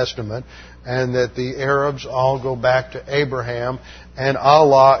Old Testament, and that the Arabs all go back to Abraham, and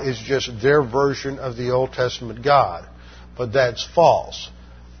Allah is just their version of the Old Testament God. But that's false.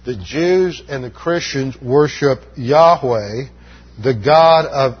 The Jews and the Christians worship Yahweh, the God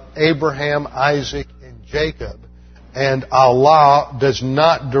of Abraham, Isaac, and Jacob. And Allah does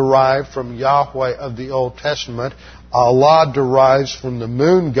not derive from Yahweh of the Old Testament. Allah derives from the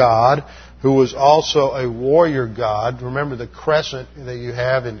moon god, who was also a warrior god. Remember, the crescent that you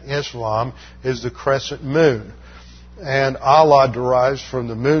have in Islam is the crescent moon. And Allah derives from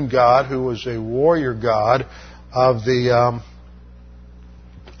the moon god, who was a warrior god of the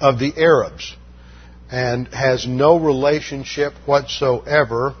Arabs, and has no relationship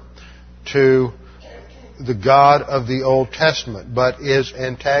whatsoever to the God of the Old Testament, but is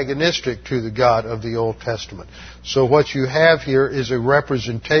antagonistic to the God of the Old Testament. So what you have here is a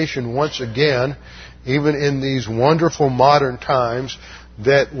representation, once again, even in these wonderful modern times,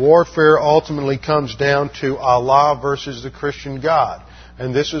 that warfare ultimately comes down to Allah versus the Christian God.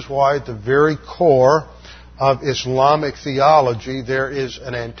 And this is why at the very core of Islamic theology there is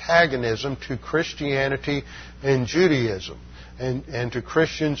an antagonism to Christianity and Judaism. And to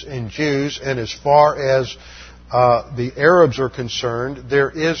Christians and Jews, and as far as the Arabs are concerned,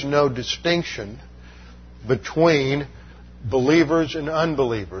 there is no distinction between believers and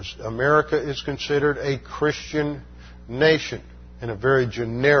unbelievers. America is considered a Christian nation in a very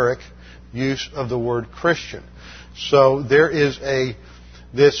generic use of the word Christian. So there is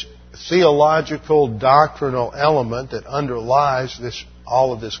this theological doctrinal element that underlies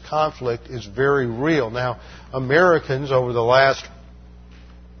all of this conflict is very real. Now, Americans over the last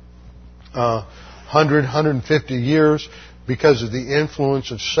 150 years, because of the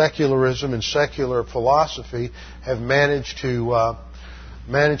influence of secularism and secular philosophy, have managed to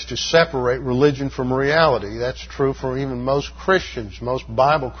separate religion from reality. That's true for even most Christians. Most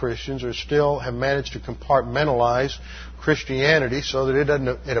Bible Christians have managed to compartmentalize Christianity so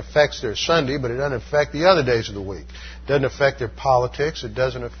that it affects their Sunday, but it doesn't affect the other days of the week. It doesn't affect their politics. It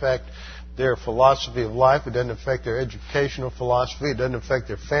doesn't affect their philosophy of life. It doesn't affect their educational philosophy. It doesn't affect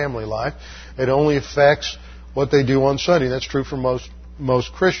their family life. It only affects what they do on Sunday. That's true for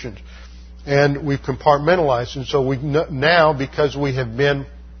most Christians. And we've compartmentalized. And so now, because we have been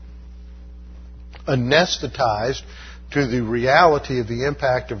anesthetized to the reality of the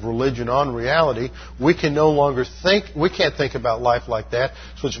impact of religion on reality, we can no longer we can't think about life like that.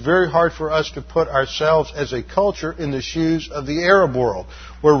 So it's very hard for us to put ourselves as a culture in the shoes of the Arab world,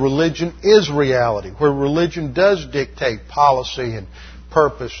 where religion is reality, where religion does dictate policy and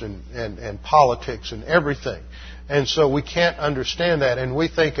purpose and politics and everything. And so we can't understand that. And we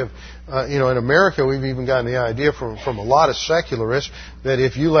think of, in America, we've even gotten the idea from a lot of secularists that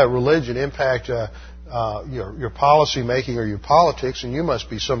if you let religion impact your policy making or your politics, and you must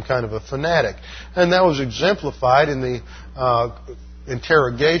be some kind of a fanatic. And that was exemplified in the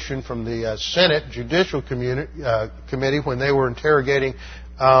interrogation from the Senate Judicial Committee when they were interrogating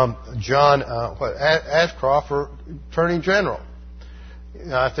John Ashcroft for Attorney General.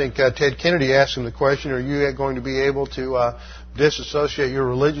 I think Ted Kennedy asked him the question, are you going to be able to disassociate your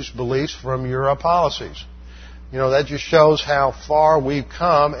religious beliefs from your policies? That just shows how far we've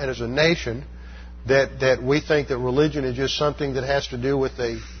come, and as a nation, that we think that religion is just something that has to do with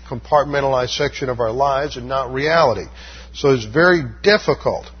a compartmentalized section of our lives and not reality. So it's very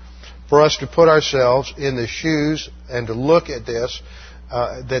difficult for us to put ourselves in the shoes and to look at this,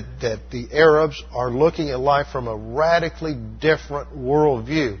 that the Arabs are looking at life from a radically different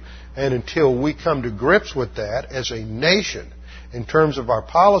worldview. And until we come to grips with that as a nation, in terms of our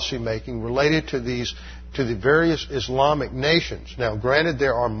policy making related to the various Islamic nations. Now, granted,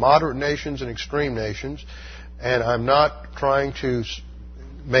 there are moderate nations and extreme nations, and I'm not trying to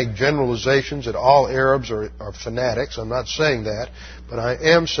make generalizations that all Arabs are fanatics. I'm not saying that, but I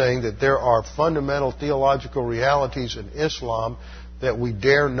am saying that there are fundamental theological realities in Islam that we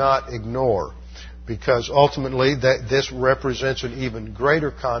dare not ignore, because ultimately this represents an even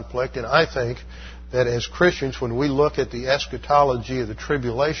greater conflict. And I think that as Christians, when we look at the eschatology of the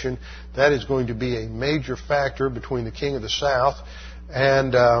tribulation, that is going to be a major factor between the king of the south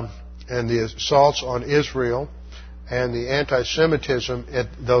and the assaults on Israel and the anti-Semitism at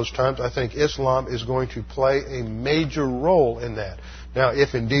those times. I think Islam is going to play a major role in that. Now,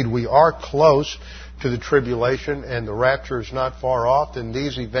 if indeed we are close to the tribulation and the rapture is not far off, then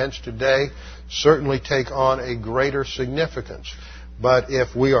these events today certainly take on a greater significance. But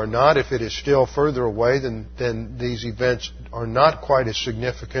if we are not, if it is still further away, then these events are not quite as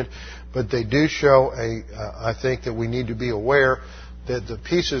significant. But they do show I think that we need to be aware that the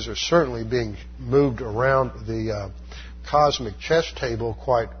pieces are certainly being moved around the cosmic chess table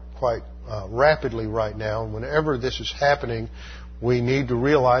quite rapidly right now. And whenever this is happening, we need to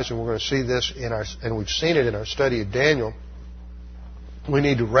realize, and we're going to see this and we've seen it in our study of Daniel, we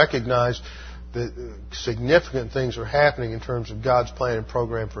need to recognize that significant things are happening in terms of God's plan and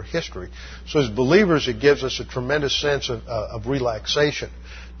program for history. So as believers, it gives us a tremendous sense of relaxation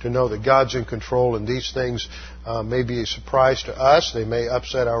to know that God's in control, and these things may be a surprise to us. They may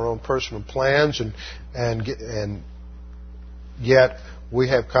upset our own personal plans, and yet we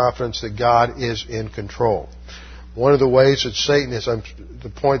have confidence that God is in control. One of the ways that Satan is,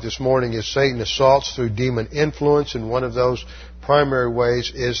 the point this morning is Satan assaults through demon influence, and one of those primary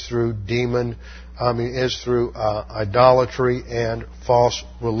ways is through idolatry and false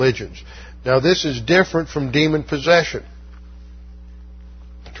religions. Now, this is different from demon possession.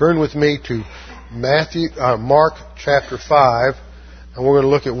 Turn with me to Mark chapter 5, and we're going to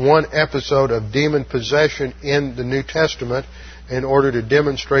look at one episode of demon possession in the New Testament in order to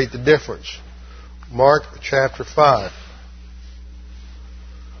demonstrate the difference. Mark chapter 5.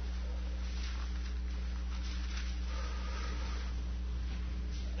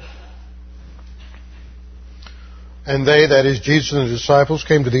 And they, that is Jesus and the disciples,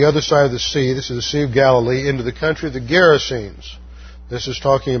 came to the other side of the sea, this is the Sea of Galilee, into the country of the Gerasenes. This is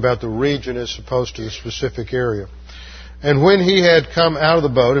talking about the region as opposed to the specific area. And when he had come out of the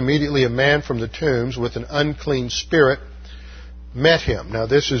boat, immediately a man from the tombs with an unclean spirit met him. Now,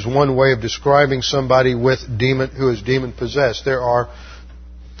 this is one way of describing somebody who is demon possessed. There are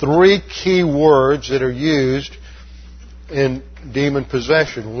three key words that are used in demon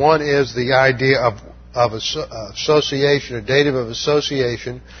possession. One is the idea of association, a dative of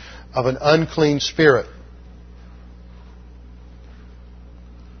association of an unclean spirit.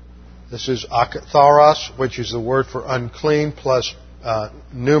 This is akatharos, which is the word for unclean, plus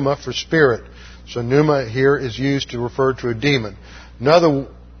pneuma for spirit. So pneuma here is used to refer to a demon. Another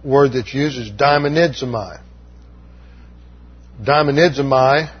word that's used is daimonizomai.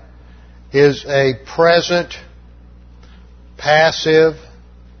 Daimonizomai is a present passive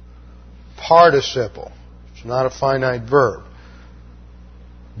participle. It's not a finite verb.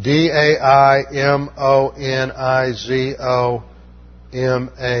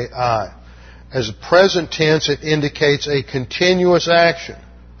 D-A-I-M-O-N-I-Z-O-M-A-I. As a present tense, it indicates a continuous action,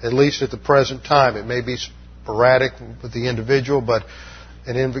 at least at the present time. It may be sporadic with the individual, but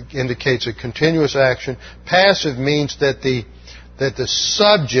it indicates a continuous action. Passive means that the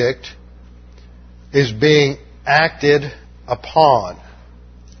subject is being acted upon.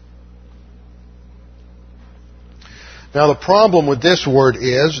 Now, the problem with this word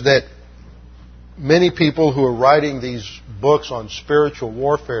is that many people who are writing these books on spiritual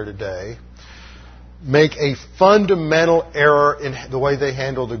warfare today make a fundamental error in the way they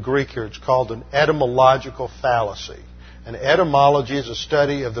handle the Greek here. It's called an etymological fallacy. And etymology is a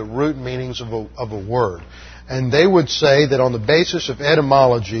study of the root meanings of a word. And they would say that on the basis of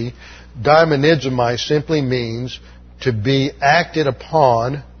etymology, daimonizomai simply means to be acted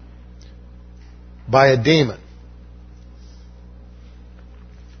upon by a demon.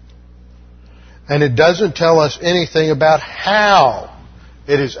 And it doesn't tell us anything about how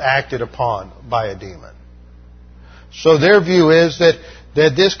it is acted upon by a demon. So their view is that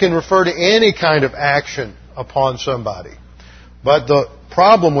this can refer to any kind of action upon somebody. But the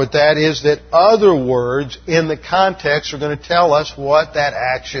problem with that is that other words in the context are going to tell us what that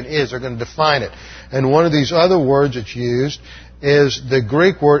action is. They're going to define it. And one of these other words that's used is the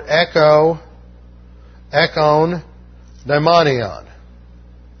Greek word ekon, daimonion.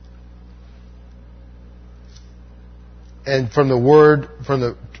 And from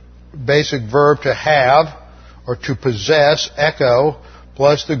the basic verb to have, or to possess, echo,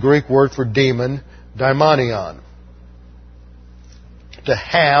 plus the Greek word for demon, daimonion. To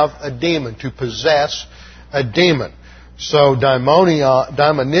have a demon, to possess a demon. So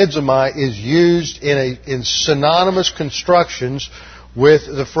daimonizomai is used in synonymous constructions with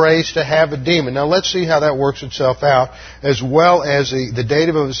the phrase to have a demon. Now let's see how that works itself out, as well as the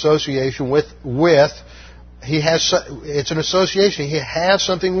dative of association with it's an association. He has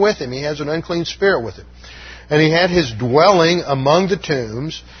something with him. He has an unclean spirit with him. And he had his dwelling among the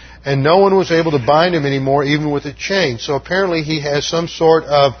tombs, and no one was able to bind him anymore, even with a chain. So apparently he has some sort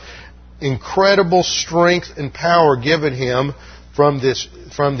of incredible strength and power given him from this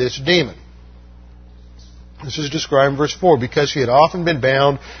demon. This is described in verse 4. Because he had often been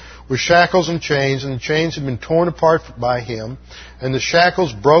bound with shackles and the chains had been torn apart by him, and the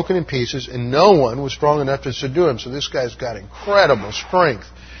shackles broken in pieces, and no one was strong enough to subdue him. So this guy's got incredible strength.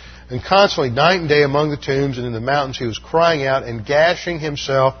 And constantly, night and day, among the tombs and in the mountains, he was crying out and gashing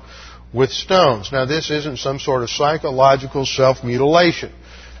himself with stones. Now, this isn't some sort of psychological self-mutilation.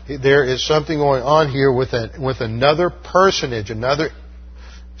 There is something going on here with another personage, another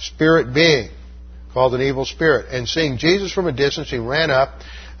spirit being called an evil spirit. And seeing Jesus from a distance, he ran up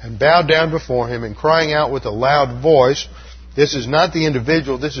and bowed down before him and crying out with a loud voice. This is not the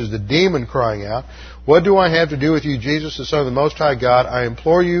individual, this is the demon crying out. What do I have to do with you, Jesus, the Son of the Most High God? I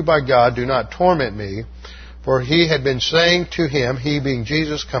implore you by God, do not torment me. For he had been saying to him, he being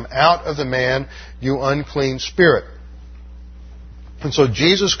Jesus, come out of the man, you unclean spirit. And so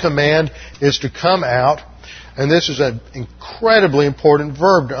Jesus' command is to come out, and this is an incredibly important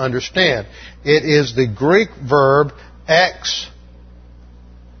verb to understand. It is the Greek verb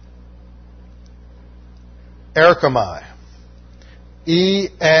exerchomai.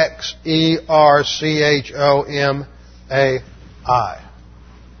 E-X-E-R-C-H-O-M-A-I.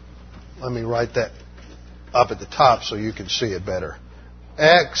 Let me write that up at the top so you can see it better.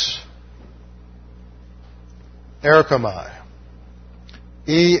 Exerchomai.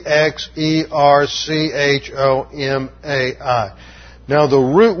 E-X-E-R-C-H-O-M-A-I. Now the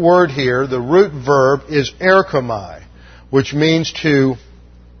root word here, the root verb is erchomai, which means to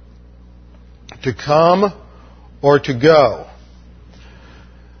come or to go.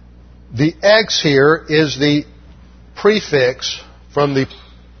 The X here is the prefix from the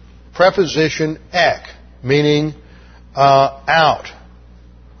preposition ek, meaning out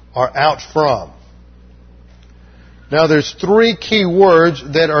or out from. Now there's three key words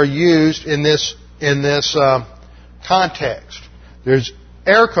that are used in this context. There's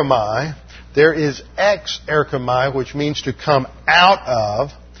erchomai, there is exerchomai, which means to come out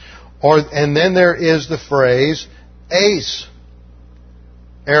of, and then there is the phrase eis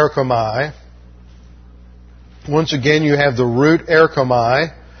erchomai. Once again, you have the root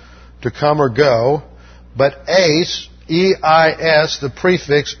erchomai, to come or go, but eis, E-I-S, the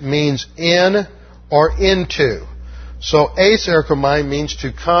prefix, means in or into. So eis erchomai means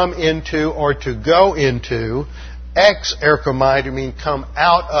to come into or to go into. Exerchomai to mean come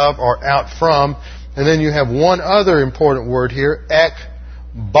out of or out from. And then you have one other important word here,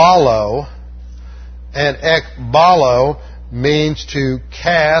 ekbalo. And ekbalo means to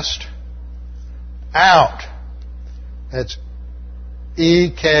cast out. That's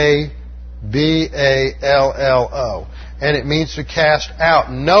E-K-B-A-L-L-O. And it means to cast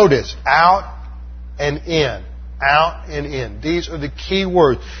out. Notice, out and in. Out and in. These are the key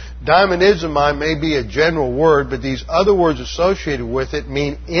words. Daimonizomai may be a general word, but these other words associated with it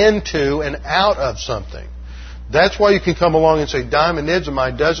mean into and out of something. That's why you can come along and say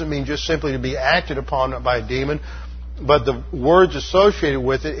daimonizomai doesn't mean just simply to be acted upon by a demon, but the words associated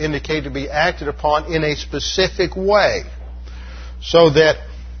with it indicate to be acted upon in a specific way. So that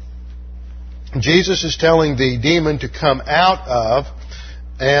Jesus is telling the demon to come out of,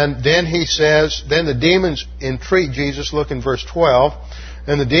 and then he says, then the demons entreat Jesus. Look in verse 12.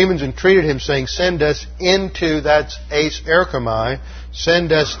 And the demons entreated him, saying, send us into, that's eis erchomai,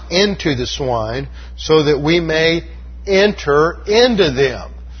 send us into the swine, so that we may enter into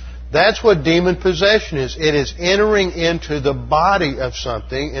them. That's what demon possession is. It is entering into the body of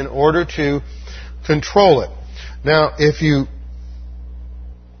something in order to control it. Now,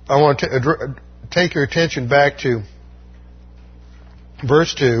 I want to take your attention back to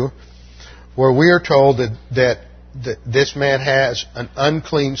verse 2, where we are told that this man has an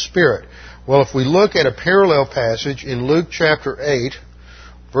unclean spirit. Well, if we look at a parallel passage in Luke chapter 8,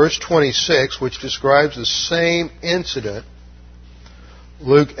 verse 26, which describes the same incident,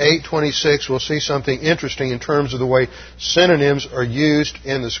 Luke 8:26, we'll see something interesting in terms of the way synonyms are used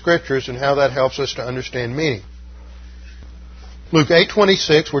in the Scriptures and how that helps us to understand meaning. Luke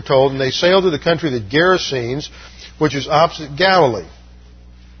 8:26, we're told, and they sailed to the country of the Gerasenes, which is opposite Galilee.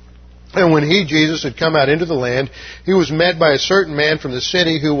 And when he, Jesus, had come out into the land, he was met by a certain man from the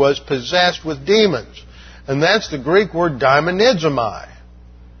city who was possessed with demons. And that's the Greek word daimonizomai.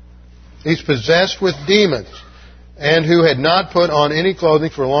 He's possessed with demons. and who had not put on any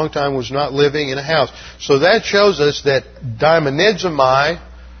clothing for a long time was not living in a house. So that shows us that daimonizomai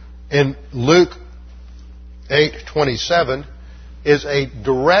in Luke 8:27 is a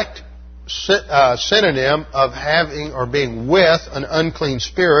direct synonym of having or being with an unclean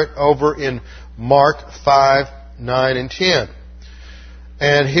spirit over in Mark 5:9 and 10.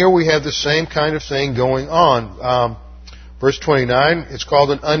 And here we have the same kind of thing going on. Verse 29, it's called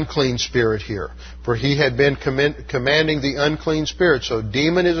an unclean spirit here. For he had been commanding the unclean spirit. So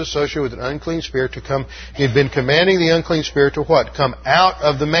demon is associated with an unclean spirit to come. He had been commanding the unclean spirit to what? Come out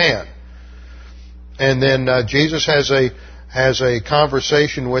of the man. And then Jesus has a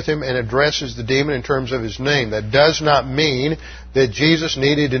conversation with him and addresses the demon in terms of his name. That does not mean that Jesus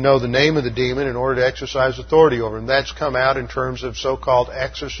needed to know the name of the demon in order to exercise authority over him. That's come out in terms of so-called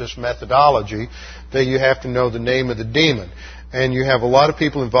exorcist methodology, that you have to know the name of the demon. And you have a lot of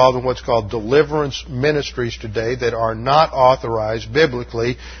people involved in what's called deliverance ministries today that are not authorized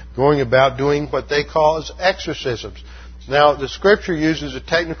biblically, going about doing what they call as exorcisms. Now, the Scripture uses a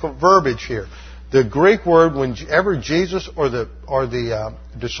technical verbiage here. The Greek word, whenever Jesus or the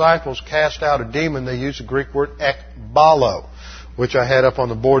disciples cast out a demon, they use the Greek word ekbalo, which I had up on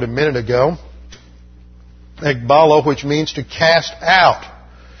the board a minute ago. Ekbalo, which means to cast out.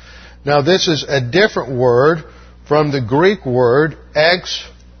 Now, this is a different word from the Greek word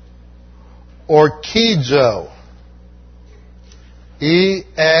exorkizo.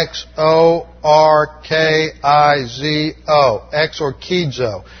 E-X-O-R-K-I-Z-O.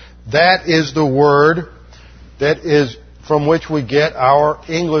 Exorkizo. That is the word that is from which we get our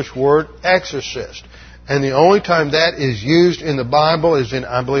English word exorcist. And the only time that is used in the Bible is in,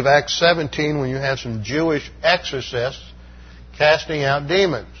 I believe, Acts 17, when you have some Jewish exorcists casting out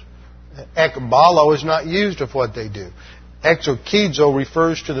demons. Ekbalo is not used of what they do. Exorkizo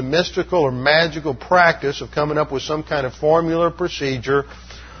refers to the mystical or magical practice of coming up with some kind of formula or procedure,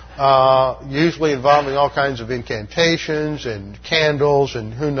 usually involving all kinds of incantations and candles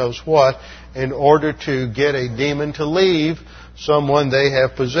and who knows what, in order to get a demon to leave someone they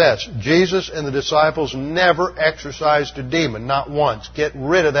have possessed. Jesus and the disciples never exorcised a demon, not once. Get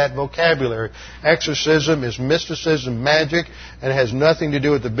rid of that vocabulary. Exorcism is mysticism, magic, and it has nothing to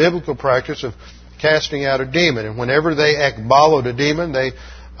do with the biblical practice of casting out a demon. And whenever they ekbaloed a demon,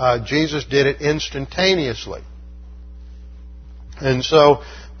 Jesus did it instantaneously. And so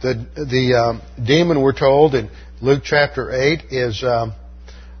the demon, we're told in Luke chapter 8,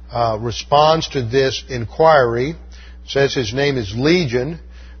 responds to this inquiry. It says his name is Legion.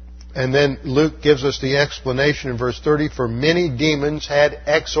 And then Luke gives us the explanation in verse 30. For many demons had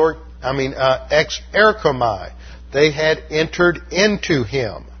exerchomai. They had entered into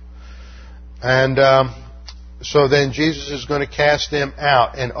him. And so then Jesus is going to cast them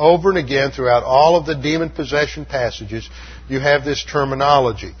out. And over and again throughout all of the demon possession passages, you have this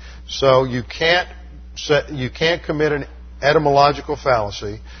terminology. So you can't commit an etymological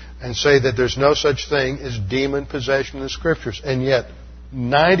fallacy and say that there's no such thing as demon possession in the Scriptures. And yet,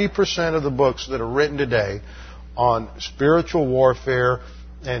 90% of the books that are written today on spiritual warfare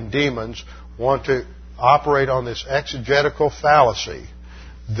and demons want to operate on this exegetical fallacy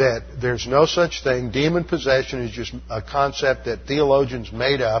that there's no such thing. Demon possession is just a concept that theologians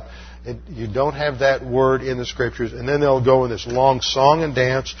made up. You don't have that word in the Scriptures. And then they'll go in this long song and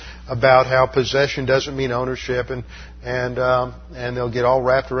dance about how possession doesn't mean ownership, and they'll get all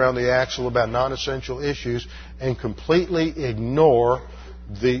wrapped around the axle about non-essential issues and completely ignore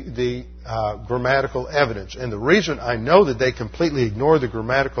the grammatical evidence. And the reason I know that they completely ignore the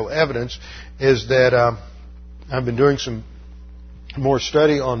grammatical evidence is that I've been doing some more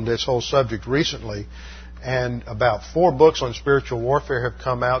study on this whole subject recently, and about 4 books on spiritual warfare have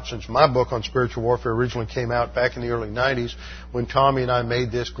come out since my book on spiritual warfare originally came out back in the early 90s when Tommy and I made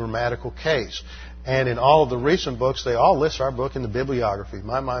this grammatical case. And in all of the recent books, they all list our book in the bibliography.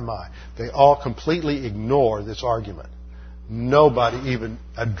 My. They all completely ignore this argument. Nobody even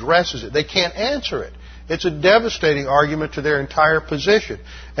addresses it. They can't answer it. It's a devastating argument to their entire position.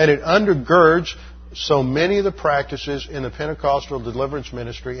 And it undergirds so many of the practices in the Pentecostal deliverance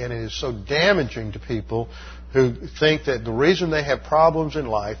ministry, and it is so damaging to people who think that the reason they have problems in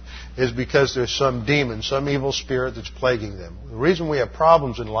life is because there's some demon, some evil spirit that's plaguing them. The reason we have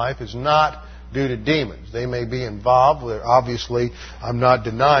problems in life is not due to demons. They may be involved. Obviously, I'm not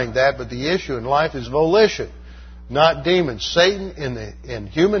denying that, but the issue in life is volition, not demons. Satan in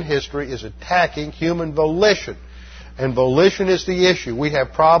human history is attacking human volition. And volition is the issue. We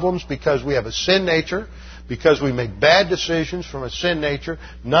have problems because we have a sin nature because we make bad decisions from a sin nature,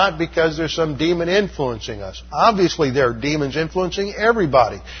 not because there's some demon influencing us. Obviously, there are demons influencing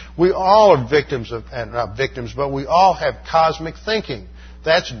everybody. We all are victims of, and not victims, but we all have cosmic thinking.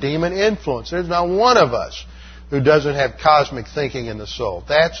 That's demon influence. There's not one of us who doesn't have cosmic thinking in the soul.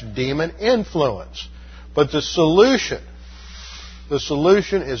 That's demon influence. But the solution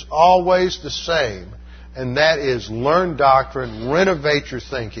is always the same, and that is learn doctrine, renovate your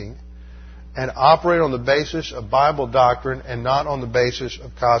thinking, and operate on the basis of Bible doctrine and not on the basis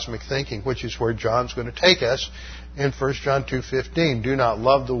of cosmic thinking, which is where John's going to take us in 1 John 2:15. Do not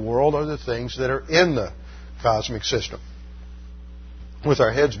love the world or the things that are in the cosmic system. With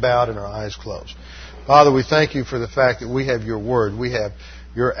our heads bowed and our eyes closed. Father, we thank you for the fact that we have your word. We have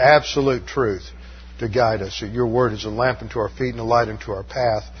your absolute truth to guide us. Your word is a lamp unto our feet and a light unto our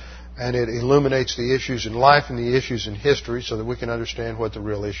path. And it illuminates the issues in life and the issues in history so that we can understand what the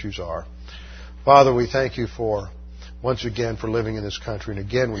real issues are. Father, we thank you once again, for living in this country. And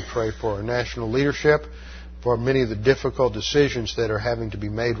again, we pray for our national leadership, for many of the difficult decisions that are having to be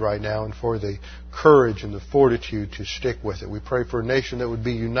made right now, and for the courage and the fortitude to stick with it. We pray for a nation that would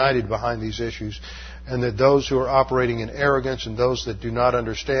be united behind these issues, and that those who are operating in arrogance and those that do not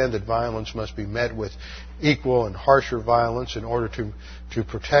understand that violence must be met with equal and harsher violence in order to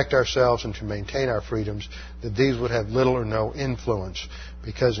protect ourselves and to maintain our freedoms, that these would have little or no influence,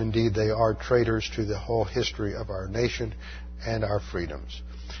 because indeed they are traitors to the whole history of our nation and our freedoms.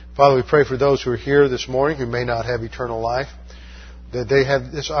 Father, we pray for those who are here this morning who may not have eternal life, that they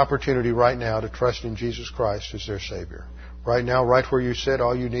have this opportunity right now to trust in Jesus Christ as their Savior. Right now, right where you sit,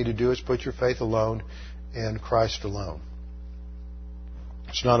 all you need to do is put your faith alone in Christ alone.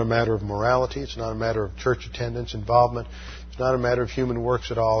 It's not a matter of morality. It's not a matter of church attendance, involvement. It's not a matter of human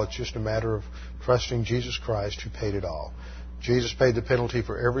works at all. It's just a matter of trusting Jesus Christ who paid it all. Jesus paid the penalty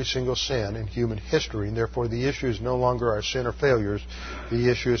for every single sin in human history, and therefore the issue is no longer our sin or failures. The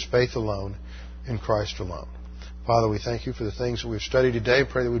issue is faith alone in Christ alone. Father, we thank you for the things that we've studied today.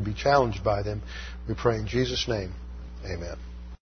 Pray that we'd be challenged by them. We pray in Jesus' name. Amen.